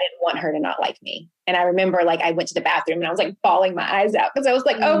I didn't want her to not like me. And I remember like I went to the bathroom and I was like bawling my eyes out because I was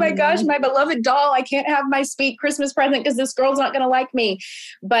like, oh my gosh, my beloved doll, I can't have my sweet Christmas present because this girl's not going to like me.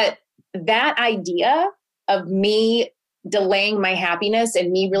 But that idea of me delaying my happiness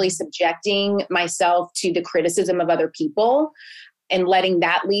and me really subjecting myself to the criticism of other people and letting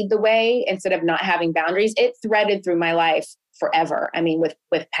that lead the way instead of not having boundaries, it threaded through my life forever. I mean, with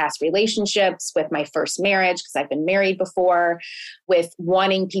past relationships, with my first marriage, because I've been married before, with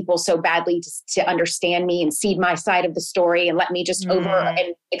wanting people so badly to understand me and see my side of the story and let me just over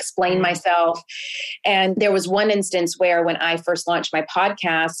and explain myself. And there was one instance where when I first launched my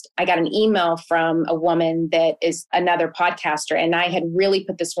podcast, I got an email from a woman that is another podcaster. And I had really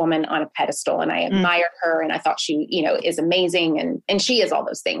put this woman on a pedestal and I admired her. And I thought she, you know, is amazing. And she is all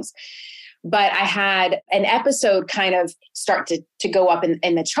those things. But I had an episode kind of start to go up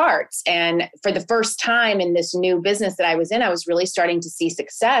in the charts. And for the first time in this new business that I was in, I was really starting to see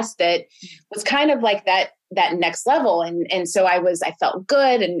success that was kind of like that next level. And so I felt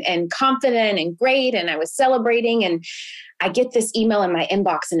good and confident and great. And I was celebrating, and I get this email in my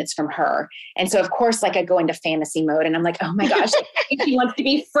inbox and it's from her. And so of course, like I go into fantasy mode and I'm like, oh my gosh, maybe she wants to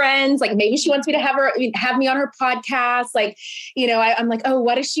be friends. Like maybe she wants me to have me on her podcast. Like, you know, I'm like, oh,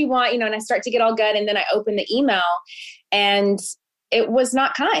 what does she want? You know, and I start to get all good. And then I open the email and it was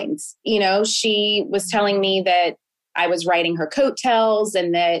not kind. You know, she was telling me that I was writing her coattails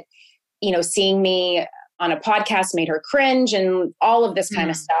and that, you know, seeing me on a podcast made her cringe and all of this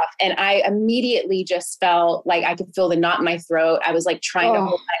kind of stuff. And I immediately just felt like I could feel the knot in my throat. I was like trying to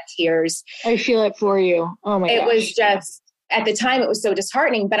hold back tears. I feel it for you. Oh my gosh. It was just, at the time it was so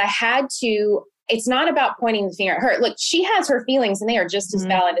disheartening, but I had to, it's not about pointing the finger at her. Look, she has her feelings and they are just as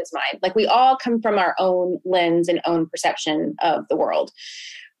valid as mine. Like we all come from our own lens and own perception of the world.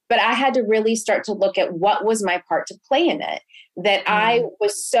 But I had to really start to look at what was my part to play in it, that I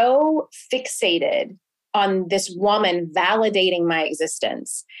was so fixated on this woman validating my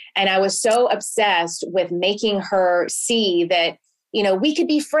existence. And I was so obsessed with making her see that, you know, we could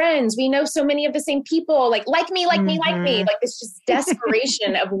be friends. We know so many of the same people, like me, like me. Like this just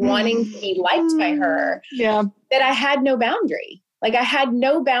desperation of wanting to be liked by her, that I had no boundary. Like I had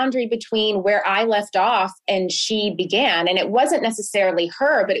no boundary between where I left off and she began. And it wasn't necessarily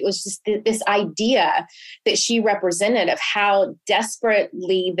her, but it was just this idea that she represented of how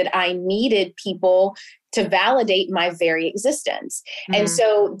desperately that I needed people to validate my very existence. And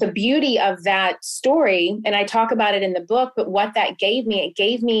so the beauty of that story, and I talk about it in the book, but what that gave me,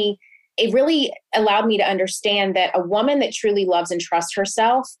 it really allowed me to understand that a woman that truly loves and trusts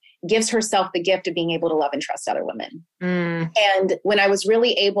herself gives herself the gift of being able to love and trust other women. And when I was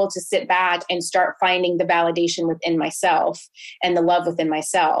really able to sit back and start finding the validation within myself and the love within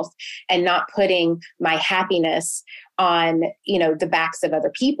myself and not putting my happiness on, you know, the backs of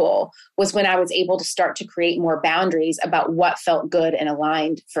other people, was when I was able to start to create more boundaries about what felt good and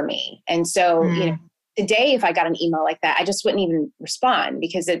aligned for me. And so, you know, today, if I got an email like that, I just wouldn't even respond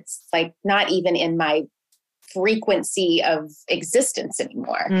because it's like not even in my frequency of existence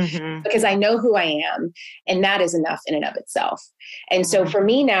anymore, because I know who I am, and that is enough in and of itself. And so for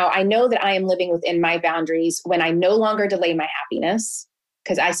me now, I know that I am living within my boundaries when I no longer delay my happiness,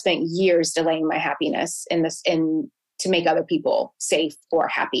 because I spent years delaying my happiness to make other people safe or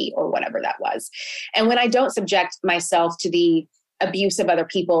happy or whatever that was. And when I don't subject myself to the abuse of other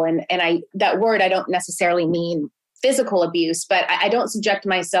people, and that word, I don't necessarily mean physical abuse, but I don't subject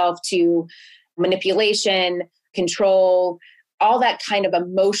myself to manipulation, control, all that kind of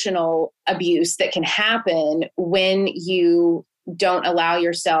emotional abuse that can happen when you don't allow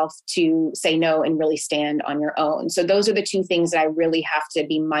yourself to say no and really stand on your own. So those are the two things that I really have to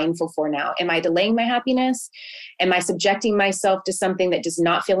be mindful for now. Am I delaying my happiness? Am I subjecting myself to something that does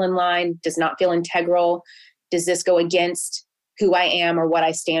not feel in line, does not feel integral? Does this go against who I am or what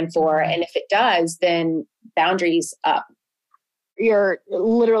I stand for? And if it does, then boundaries up. You're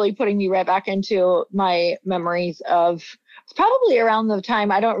literally putting me right back into my memories of, it's probably around the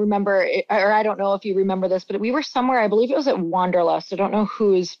time, I don't remember, or I don't know if you remember this, but we were somewhere, I believe it was at Wanderlust. I don't know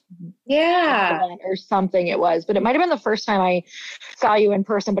whose or something it was, but it might've been the first time I saw you in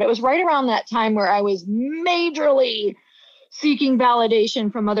person, but it was right around that time where I was majorly seeking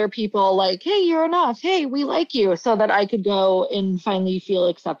validation from other people, like, hey, you're enough. Hey, we like you, so that I could go and finally feel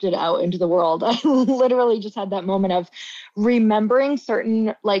accepted out into the world. I literally just had that moment of remembering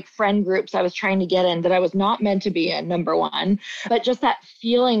certain like friend groups I was trying to get in that I was not meant to be in, number one, but just that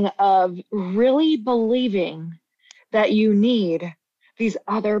feeling of really believing that you need these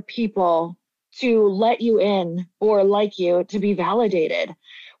other people to let you in or like you to be validated.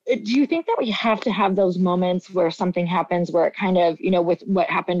 Do you think that we have to have those moments where something happens where it kind of, you know, with what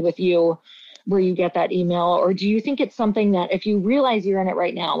happened with you, where you get that email? Or do you think it's something that if you realize you're in it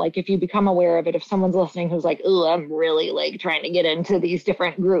right now, like if you become aware of it, if someone's listening who's like, oh, I'm really like trying to get into these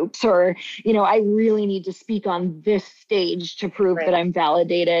different groups, or, you know, I really need to speak on this stage to prove that I'm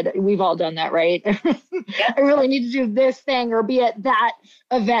validated. We've all done that, right? I really need to do this thing or be at that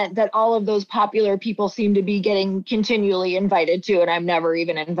event that all of those popular people seem to be getting continually invited to, and I'm never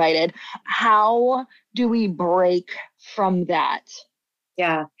even invited. How do we break from that?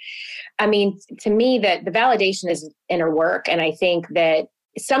 Yeah. I mean, to me, that the validation is inner work. And I think that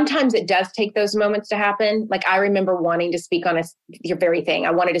sometimes it does take those moments to happen. Like I remember wanting to speak on your very thing.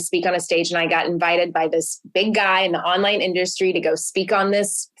 I wanted to speak on a stage, and I got invited by this big guy in the online industry to go speak on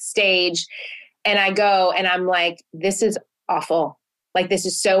this stage. And I go and I'm like, this is awful. Like, this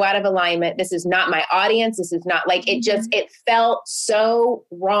is so out of alignment. This is not my audience. This is not like, it felt so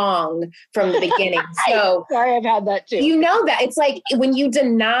wrong from the beginning. So sorry, I've had that too. You know that it's like when you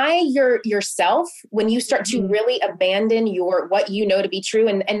deny yourself, when you start to really abandon what you know to be true.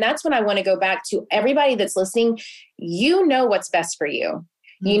 And that's when I want to go back to everybody that's listening. You know what's best for you.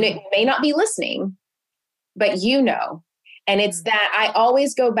 You know, you may not be listening, but you know. And it's that I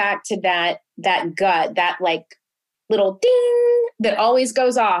always go back to that gut, that like little ding that always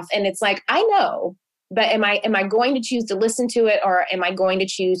goes off. And it's like, I know, but am I going to choose to listen to it, or am I going to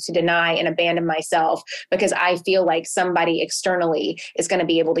choose to deny and abandon myself because I feel like somebody externally is going to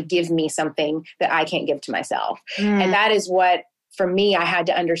be able to give me something that I can't give to myself? And that is what, for me, I had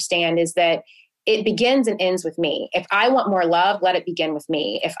to understand, is that it begins and ends with me. If I want more love, let it begin with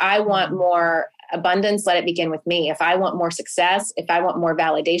me. If I want more abundance, let it begin with me. If I want more success, if I want more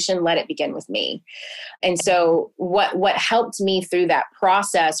validation, let it begin with me. And so what helped me through that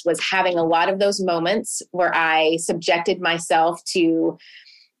process was having a lot of those moments where I subjected myself to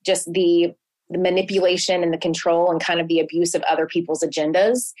just the manipulation and the control and kind of the abuse of other people's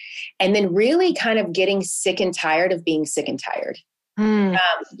agendas. And then really kind of getting sick and tired of being sick and tired.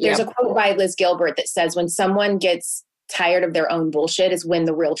 There's a quote by Liz Gilbert that says, when someone gets tired of their own bullshit is when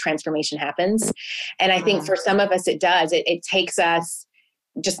the real transformation happens. And I think for some of us, it does. It takes us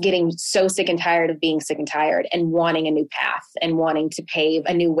just getting so sick and tired of being sick and tired and wanting a new path and wanting to pave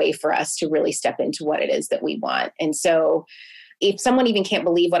a new way for us to really step into what it is that we want. And so if someone even can't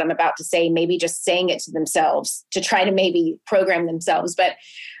believe what I'm about to say, maybe just saying it to themselves to try to maybe program themselves. But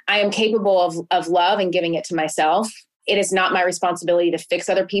I am capable of love and giving it to myself. It is not my responsibility to fix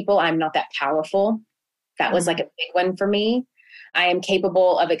other people. I'm not that powerful. That was like a big one for me. I am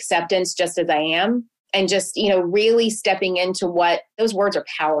capable of acceptance just as I am. And just, really stepping into what those words are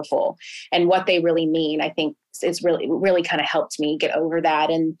powerful and what they really mean. I think it's really kind of helped me get over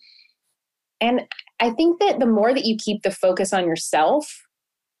that. And I think that the more that you keep the focus on yourself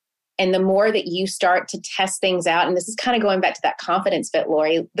and the more that you start to test things out, and this is kind of going back to that confidence bit,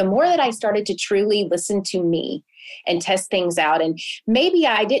 Lori, the more that I started to truly listen to me and test things out. And maybe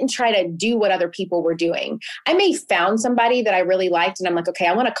I didn't try to do what other people were doing. I may have found somebody that I really liked and I'm like, okay,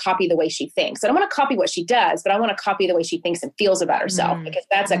 I want to copy the way she thinks. I don't want to copy what she does, but I want to copy the way she thinks and feels about herself because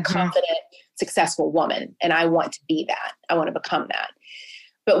that's a confident, successful woman. And I want to be that. I want to become that.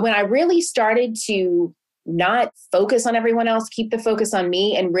 But when I really started to not focus on everyone else, keep the focus on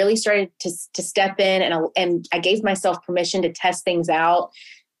me, and really started to step in and I gave myself permission to test things out,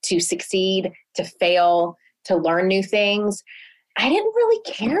 to succeed, to fail, to learn new things, I didn't really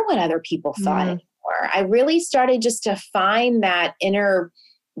care what other people thought anymore. I really started just to find that inner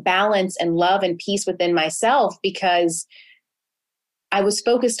balance and love and peace within myself because I was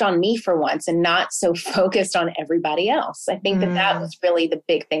focused on me for once and not so focused on everybody else. I think that was really the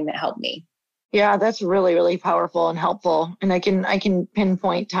big thing that helped me. Yeah, that's really, really powerful and helpful. And I can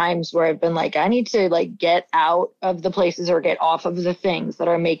pinpoint times where I've been like, I need to get out of the places or get off of the things that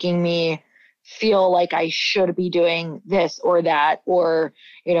are making me feel like I should be doing this or that, or,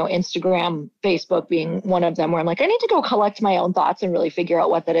 Instagram, Facebook being one of them where I'm like, I need to go collect my own thoughts and really figure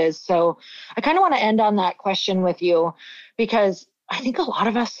out what that is. So I kind of want to end on that question with you because I think a lot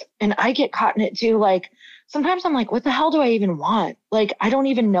of us, and I get caught in it too, sometimes I'm like, what the hell do I even want? I don't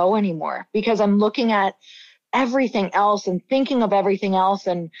even know anymore because I'm looking at everything else and thinking of everything else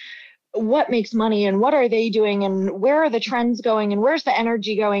and what makes money and what are they doing and where are the trends going and where's the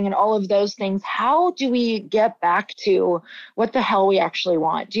energy going and all of those things. How do we get back to what the hell we actually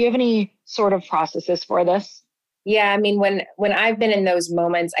want? Do you have any sort of processes for this? Yeah, I mean, when I've been in those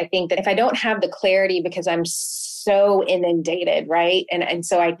moments, I think that if I don't have the clarity because I'm so inundated, right? And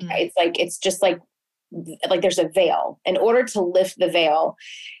so it's just like there's a veil. In order to lift the veil,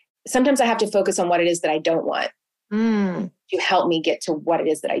 sometimes I have to focus on what it is that I don't want to help me get to what it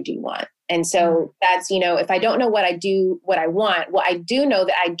is that I do want. And so that's, if I don't know what I want, well, I do know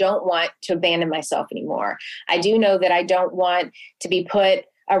that I don't want to abandon myself anymore. I do know that I don't want to be put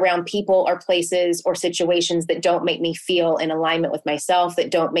around people or places or situations that don't make me feel in alignment with myself,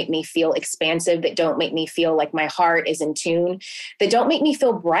 that don't make me feel expansive, that don't make me feel like my heart is in tune, that don't make me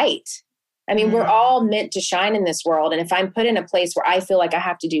feel bright. I mean, we're all meant to shine in this world. And if I'm put in a place where I feel like I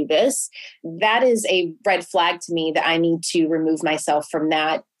have to do this, that is a red flag to me that I need to remove myself from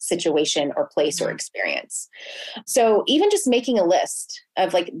that situation or place or experience. So even just making a list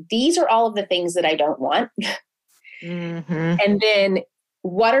of these are all of the things that I don't want. And then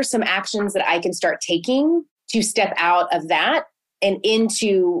what are some actions that I can start taking to step out of that and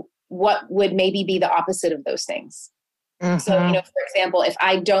into what would maybe be the opposite of those things? So, for example, if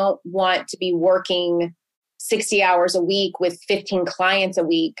I don't want to be working 60 hours a week with 15 clients a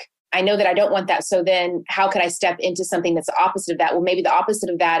week, I know that I don't want that. So then how could I step into something that's the opposite of that? Well, maybe the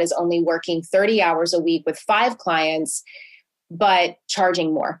opposite of that is only working 30 hours a week with 5 clients, but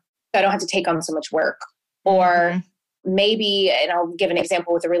charging more. So I don't have to take on so much work. Or maybe, and I'll give an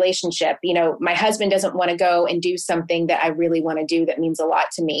example with a relationship, my husband doesn't want to go and do something that I really want to do that means a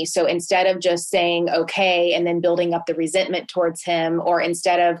lot to me. So instead of just saying, okay, and then building up the resentment towards him, or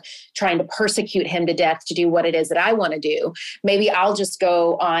instead of trying to persecute him to death to do what it is that I want to do, maybe I'll just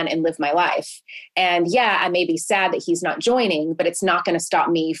go on and live my life. And yeah, I may be sad that he's not joining, but it's not going to stop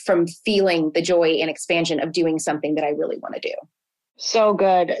me from feeling the joy and expansion of doing something that I really want to do. So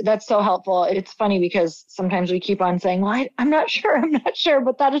good. That's so helpful. It's funny because sometimes we keep on saying, well, I'm not sure,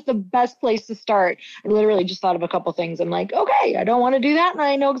 but that is the best place to start. I literally just thought of a couple things. I'm like, okay, I don't want to do that. And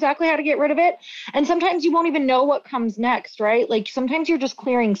I know exactly how to get rid of it. And sometimes you won't even know what comes next, right? Like sometimes you're just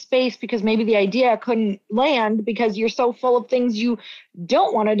clearing space because maybe the idea couldn't land because you're so full of things you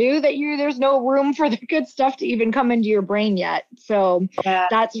don't want to do that there's no room for the good stuff to even come into your brain yet. So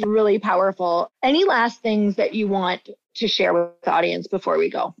That's really powerful. Any last things that you want to share with the audience before we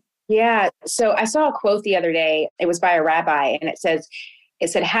go? Yeah. So I saw a quote the other day. It was by a rabbi, and it said,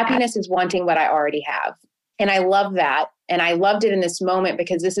 happiness is wanting what I already have. And I love that. And I loved it in this moment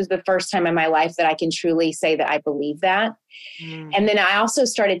because this is the first time in my life that I can truly say that I believe that. And then I also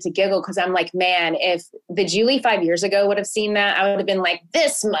started to giggle because I'm like, man, if the Julie 5 years ago would have seen that, I would have been like,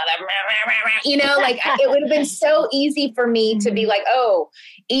 this mother, like it would have been so easy for me to be like, oh,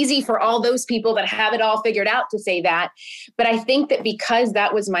 easy for all those people that have it all figured out to say that. But I think that because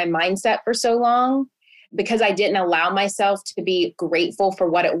that was my mindset for so long, because I didn't allow myself to be grateful for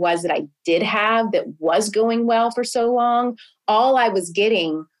what it was that I did have that was going well for so long, all I was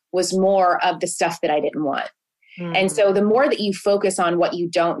getting was more of the stuff that I didn't want. And so the more that you focus on what you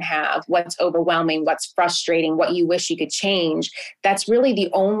don't have, what's overwhelming, what's frustrating, what you wish you could change, that's really the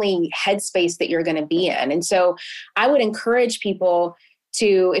only headspace that you're going to be in. And so I would encourage people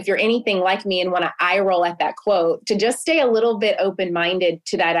to, if you're anything like me and want to eye roll at that quote, to just stay a little bit open-minded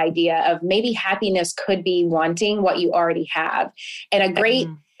to that idea of maybe happiness could be wanting what you already have. And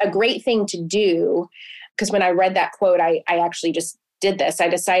a great thing to do, because when I read that quote, I actually just did this. I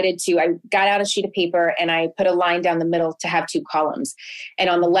got out a sheet of paper and I put a line down the middle to have 2 columns. And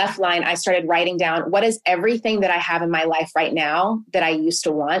on the left line, I started writing down, what is everything that I have in my life right now that I used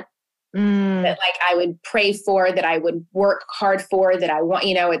to want? That like I would pray for, that I would work hard for, that I want,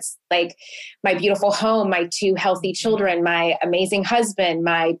 it's like my beautiful home, my 2 healthy children, my amazing husband,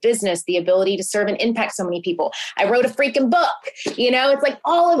 my business, the ability to serve and impact so many people. I wrote a freaking book, it's like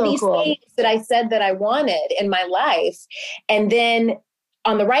all of these things that I said that I wanted in my life. And then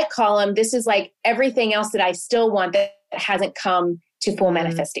on the right column, this is like everything else that I still want that hasn't come to full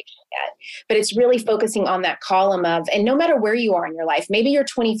manifestation yet. But it's really focusing on that column of, and no matter where you are in your life, maybe you're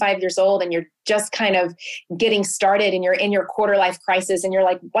 25 years old and you're just kind of getting started and you're in your quarter life crisis and you're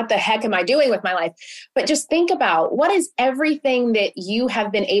like, what the heck am I doing with my life? But just think about what is everything that you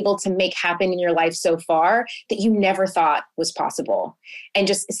have been able to make happen in your life so far that you never thought was possible. And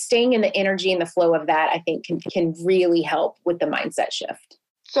just staying in the energy and the flow of that, I think can really help with the mindset shift.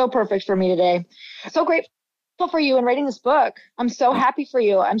 So perfect for me today. So grateful for you and writing this book. I'm so happy for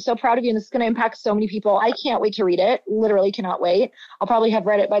you. I'm so proud of you. And this is going to impact so many people. I can't wait to read it. Literally cannot wait. I'll probably have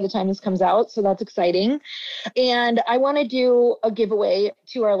read it by the time this comes out. So that's exciting. And I want to do a giveaway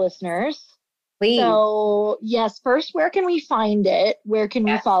to our listeners. Please. So yes, first, where can we find it? Where can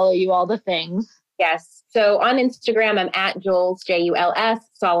we follow you? All the things. Yes. So on Instagram, I'm at Jules, Juls,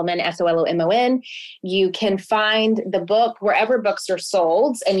 Solomon, Solomon. You can find the book wherever books are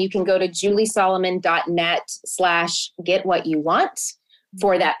sold, and you can go to juliesolomon.net/get-what-you-want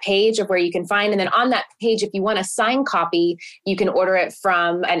for that page of where you can find. And then on that page, if you want a signed copy, you can order it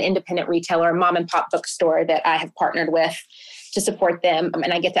from an independent retailer, a mom and pop bookstore that I have partnered with to support them.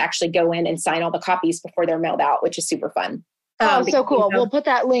 And I get to actually go in and sign all the copies before they're mailed out, which is super fun. Oh, so cool. We'll put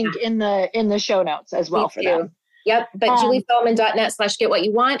that link in the show notes as well for them. Yep. But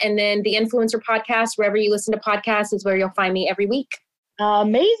juliesolomon.net/get-what-you-want. And then the Influencer Podcast, wherever you listen to podcasts, is where you'll find me every week.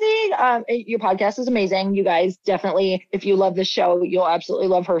 Amazing. Your podcast is amazing. You guys definitely, if you love this show, you'll absolutely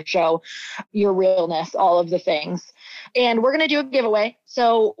love her show, your realness, all of the things. And we're going to do a giveaway.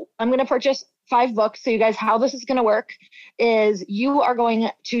 So I'm going to purchase 5 books. So you guys, how this is going to work is you are going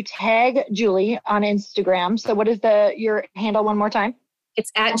to tag Julie on Instagram. So what is your handle one more time?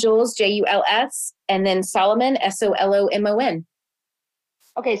 It's at Jules, Juls, and then Solomon, Solomon.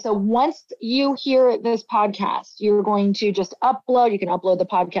 Okay, so once you hear this podcast, you're going to just upload. You can upload the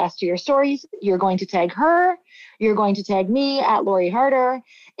podcast to your stories. You're going to tag her. You're going to tag me at Lori Harder.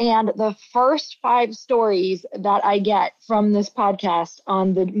 And the first 5 stories that I get from this podcast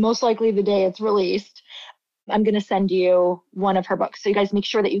on most likely the day it's released, I'm going to send you one of her books. So you guys make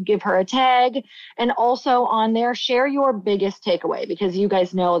sure that you give her a tag, and also on there, share your biggest takeaway, because you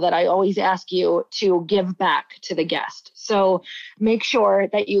guys know that I always ask you to give back to the guest. So make sure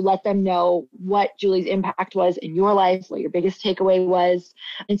that you let them know what Julie's impact was in your life, what your biggest takeaway was.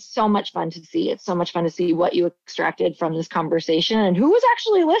 It's so much fun to see. It's so much fun to see what you extracted from this conversation and who was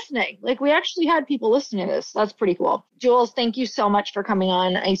actually listening. Like, we actually had people listening to this. That's pretty cool. Jules, thank you so much for coming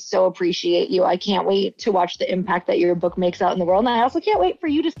on. I so appreciate you. I can't wait to watch the impact that your book makes out in the world. And I also can't wait for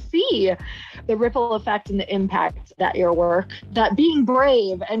you to see the ripple effect and the impact that your work, that being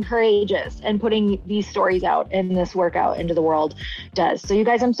brave and courageous and putting these stories out and this work out into the world does. So you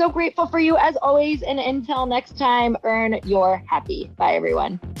guys, I'm so grateful for you as always. And until next time, earn your happy. Bye,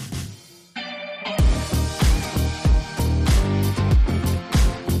 everyone.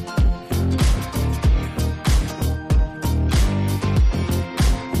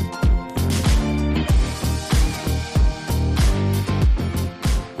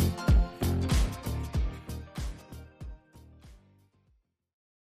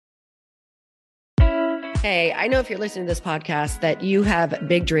 Hey, I know if you're listening to this podcast that you have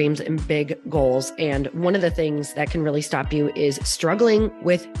big dreams and big goals. And one of the things that can really stop you is struggling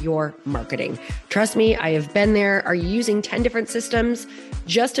with your marketing. Trust me, I have been there. Are you using 10 different systems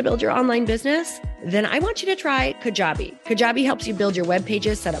just to build your online business? Then I want you to try Kajabi. Kajabi helps you build your web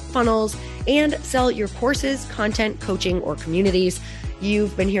pages, set up funnels, and sell your courses, content, coaching, or communities.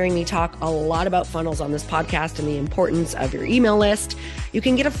 You've been hearing me talk a lot about funnels on this podcast and the importance of your email list. You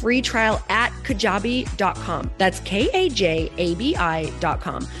can get a free trial at kajabi.com. That's Kajabi.com.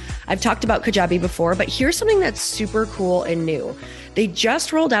 I've talked about Kajabi before, but here's something that's super cool and new. They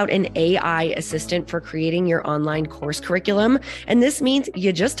just rolled out an AI assistant for creating your online course curriculum. And this means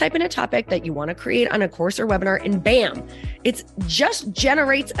you just type in a topic that you want to create on a course or webinar and bam, it just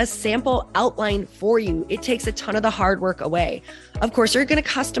generates a sample outline for you. It takes a ton of the hard work away. Of course, you're going to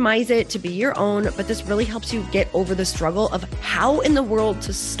customize it to be your own, but this really helps you get over the struggle of how in the world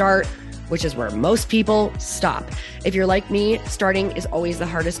to start, which is where most people stop. If you're like me, starting is always the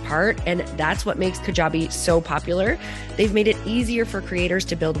hardest part, and that's what makes Kajabi so popular. They've made it easier for creators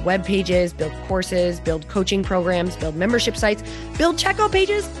to build web pages, build courses, build coaching programs, build membership sites, build checkout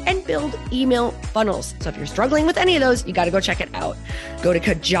pages, and build email funnels. So if you're struggling with any of those, you got to go check it out. Go to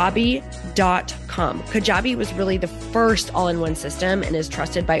Kajabi.com. Kajabi was really the first all-in-one system and is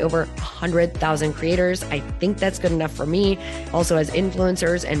trusted by over 100,000 creators. I think that's good enough for me. Also as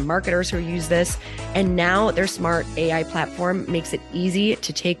influencers and marketers who use this. And now their smart AI platform makes it easy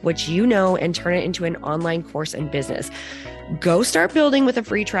to take what you know and turn it into an online course and business. Go start building with a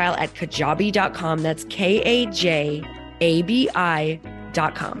free trial at Kajabi.com. That's Kajabi.com.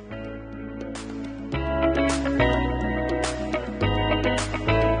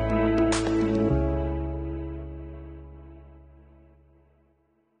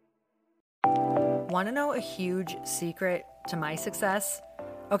 Want to know a huge secret to my success?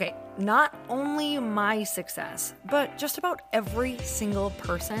 Okay, not only my success, but just about every single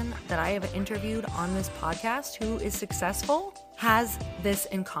person that I have interviewed on this podcast who is successful has this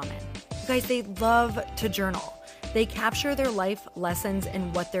in common. You guys, they love to journal. They capture their life lessons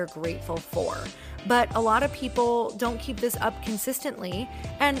and what they're grateful for. But a lot of people don't keep this up consistently,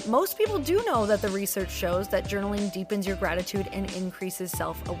 and most people do know that the research shows that journaling deepens your gratitude and increases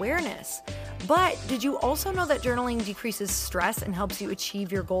self-awareness. But did you also know that journaling decreases stress and helps you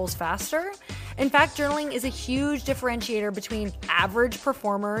achieve your goals faster? In fact, journaling is a huge differentiator between average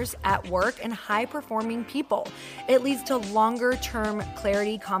performers at work and high-performing people. It leads to longer-term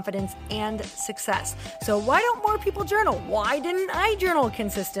clarity, confidence, and success. So why don't more people journal? Why didn't I journal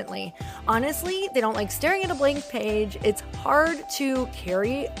consistently? Honestly, they don't like staring at a blank page. It's hard to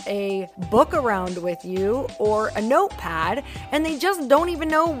carry a book around with you or a notepad, and they just don't even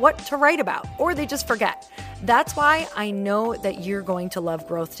know what to write about, or they just forget. That's why I know that you're going to love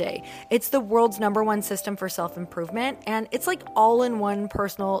Growth Day. It's the world's #1 system for self-improvement, and it's like all-in-one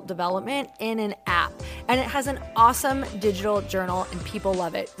personal development in an app. And it has an awesome digital journal, and people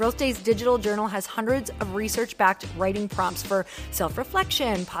love it. Growth Day's digital journal has hundreds of research-backed writing prompts for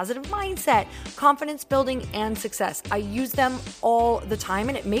self-reflection, positive mindset, confidence building, and success. I use them all the time,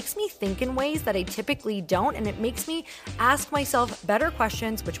 and it makes me think in ways that I typically don't, and it makes me ask myself better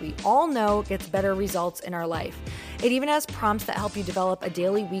questions, which we all know gets better results in our life. It even has prompts that help you develop a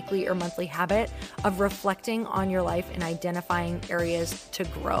daily, weekly, or monthly habit of reflecting on your life and identifying areas to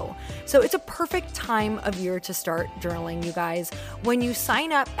grow. So it's a perfect time of year to start journaling, you guys. When you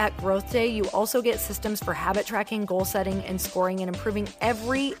sign up at Growth Day, you also get systems for habit tracking, goal setting, and scoring, and improving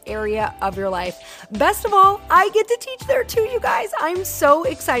every area of your life. Best of all, I get to teach there too, you guys. I'm so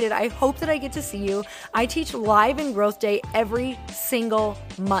excited. I hope that I get to see you. I teach live in Growth Day every single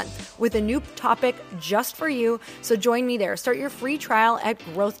month with a new topic just for you. So join me there. Start your free trial at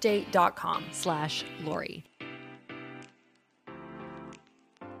growthday.com/Lori.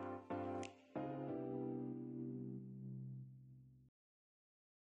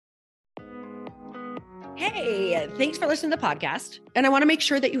 Hey, thanks for listening to the podcast. And I want to make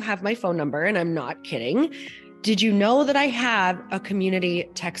sure that you have my phone number, and I'm not kidding. Did you know that I have a community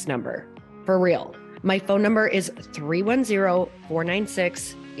text number? For real. My phone number is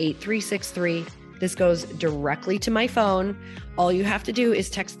 310-496-8363. This goes directly to my phone. All you have to do is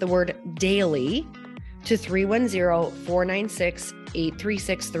text the word daily to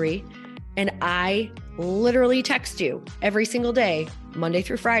 310-496-8363. And I literally text you every single day, Monday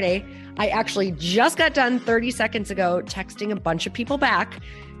through Friday. I actually just got done 30 seconds ago texting a bunch of people back,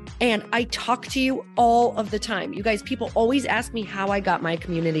 and I talk to you all of the time. You guys, people always ask me how I got my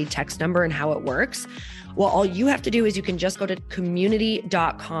community text number and how it works. Well, all you have to do is you can just go to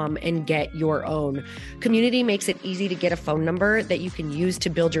community.com and get your own. Community makes it easy to get a phone number that you can use to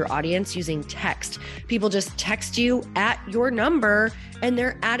build your audience using text. People just text you at your number and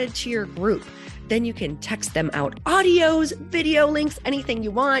they're added to your group. Then you can text them out audios, video links, anything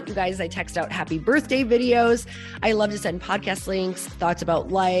you want. You guys, I text out happy birthday videos. I love to send podcast links, thoughts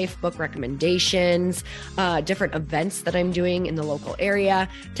about life, book recommendations, different events that I'm doing in the local area.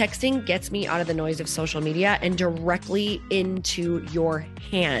 Texting gets me out of the noise of social media and directly into your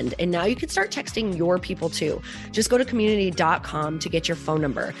hand. And now you can start texting your people too. Just go to community.com to get your phone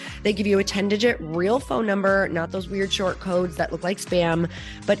number. They give you a 10-digit real phone number, not those weird short codes that look like spam,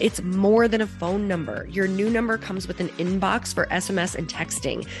 but it's more than a phone number. Your new number comes with an inbox for SMS and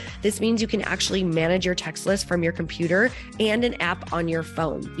texting. This means you can actually manage your text list from your computer and an app on your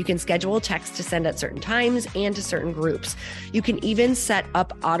phone. You can schedule text to send at certain times and to certain groups. You can even set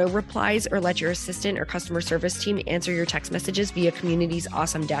up auto replies or let your assistant or customer service team answer your text messages via Community's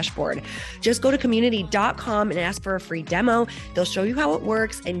awesome dashboard. Just go to community.com and ask for a free demo. They'll show you how it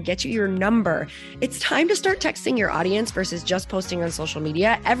works and get you your number. It's time to start texting your audience versus just posting on social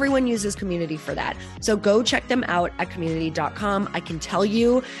media. Everyone uses Community for that. So go check them out at community.com. I can tell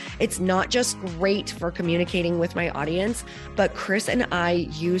you it's not just great for communicating with my audience, but Chris and I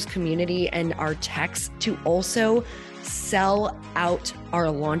use Community and our texts to also sell out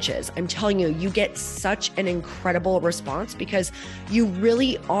our launches. I'm telling you, you get such an incredible response because you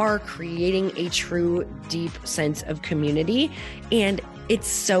really are creating a true, deep sense of community. And it's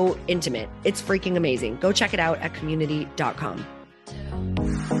so intimate. It's freaking amazing. Go check it out at community.com.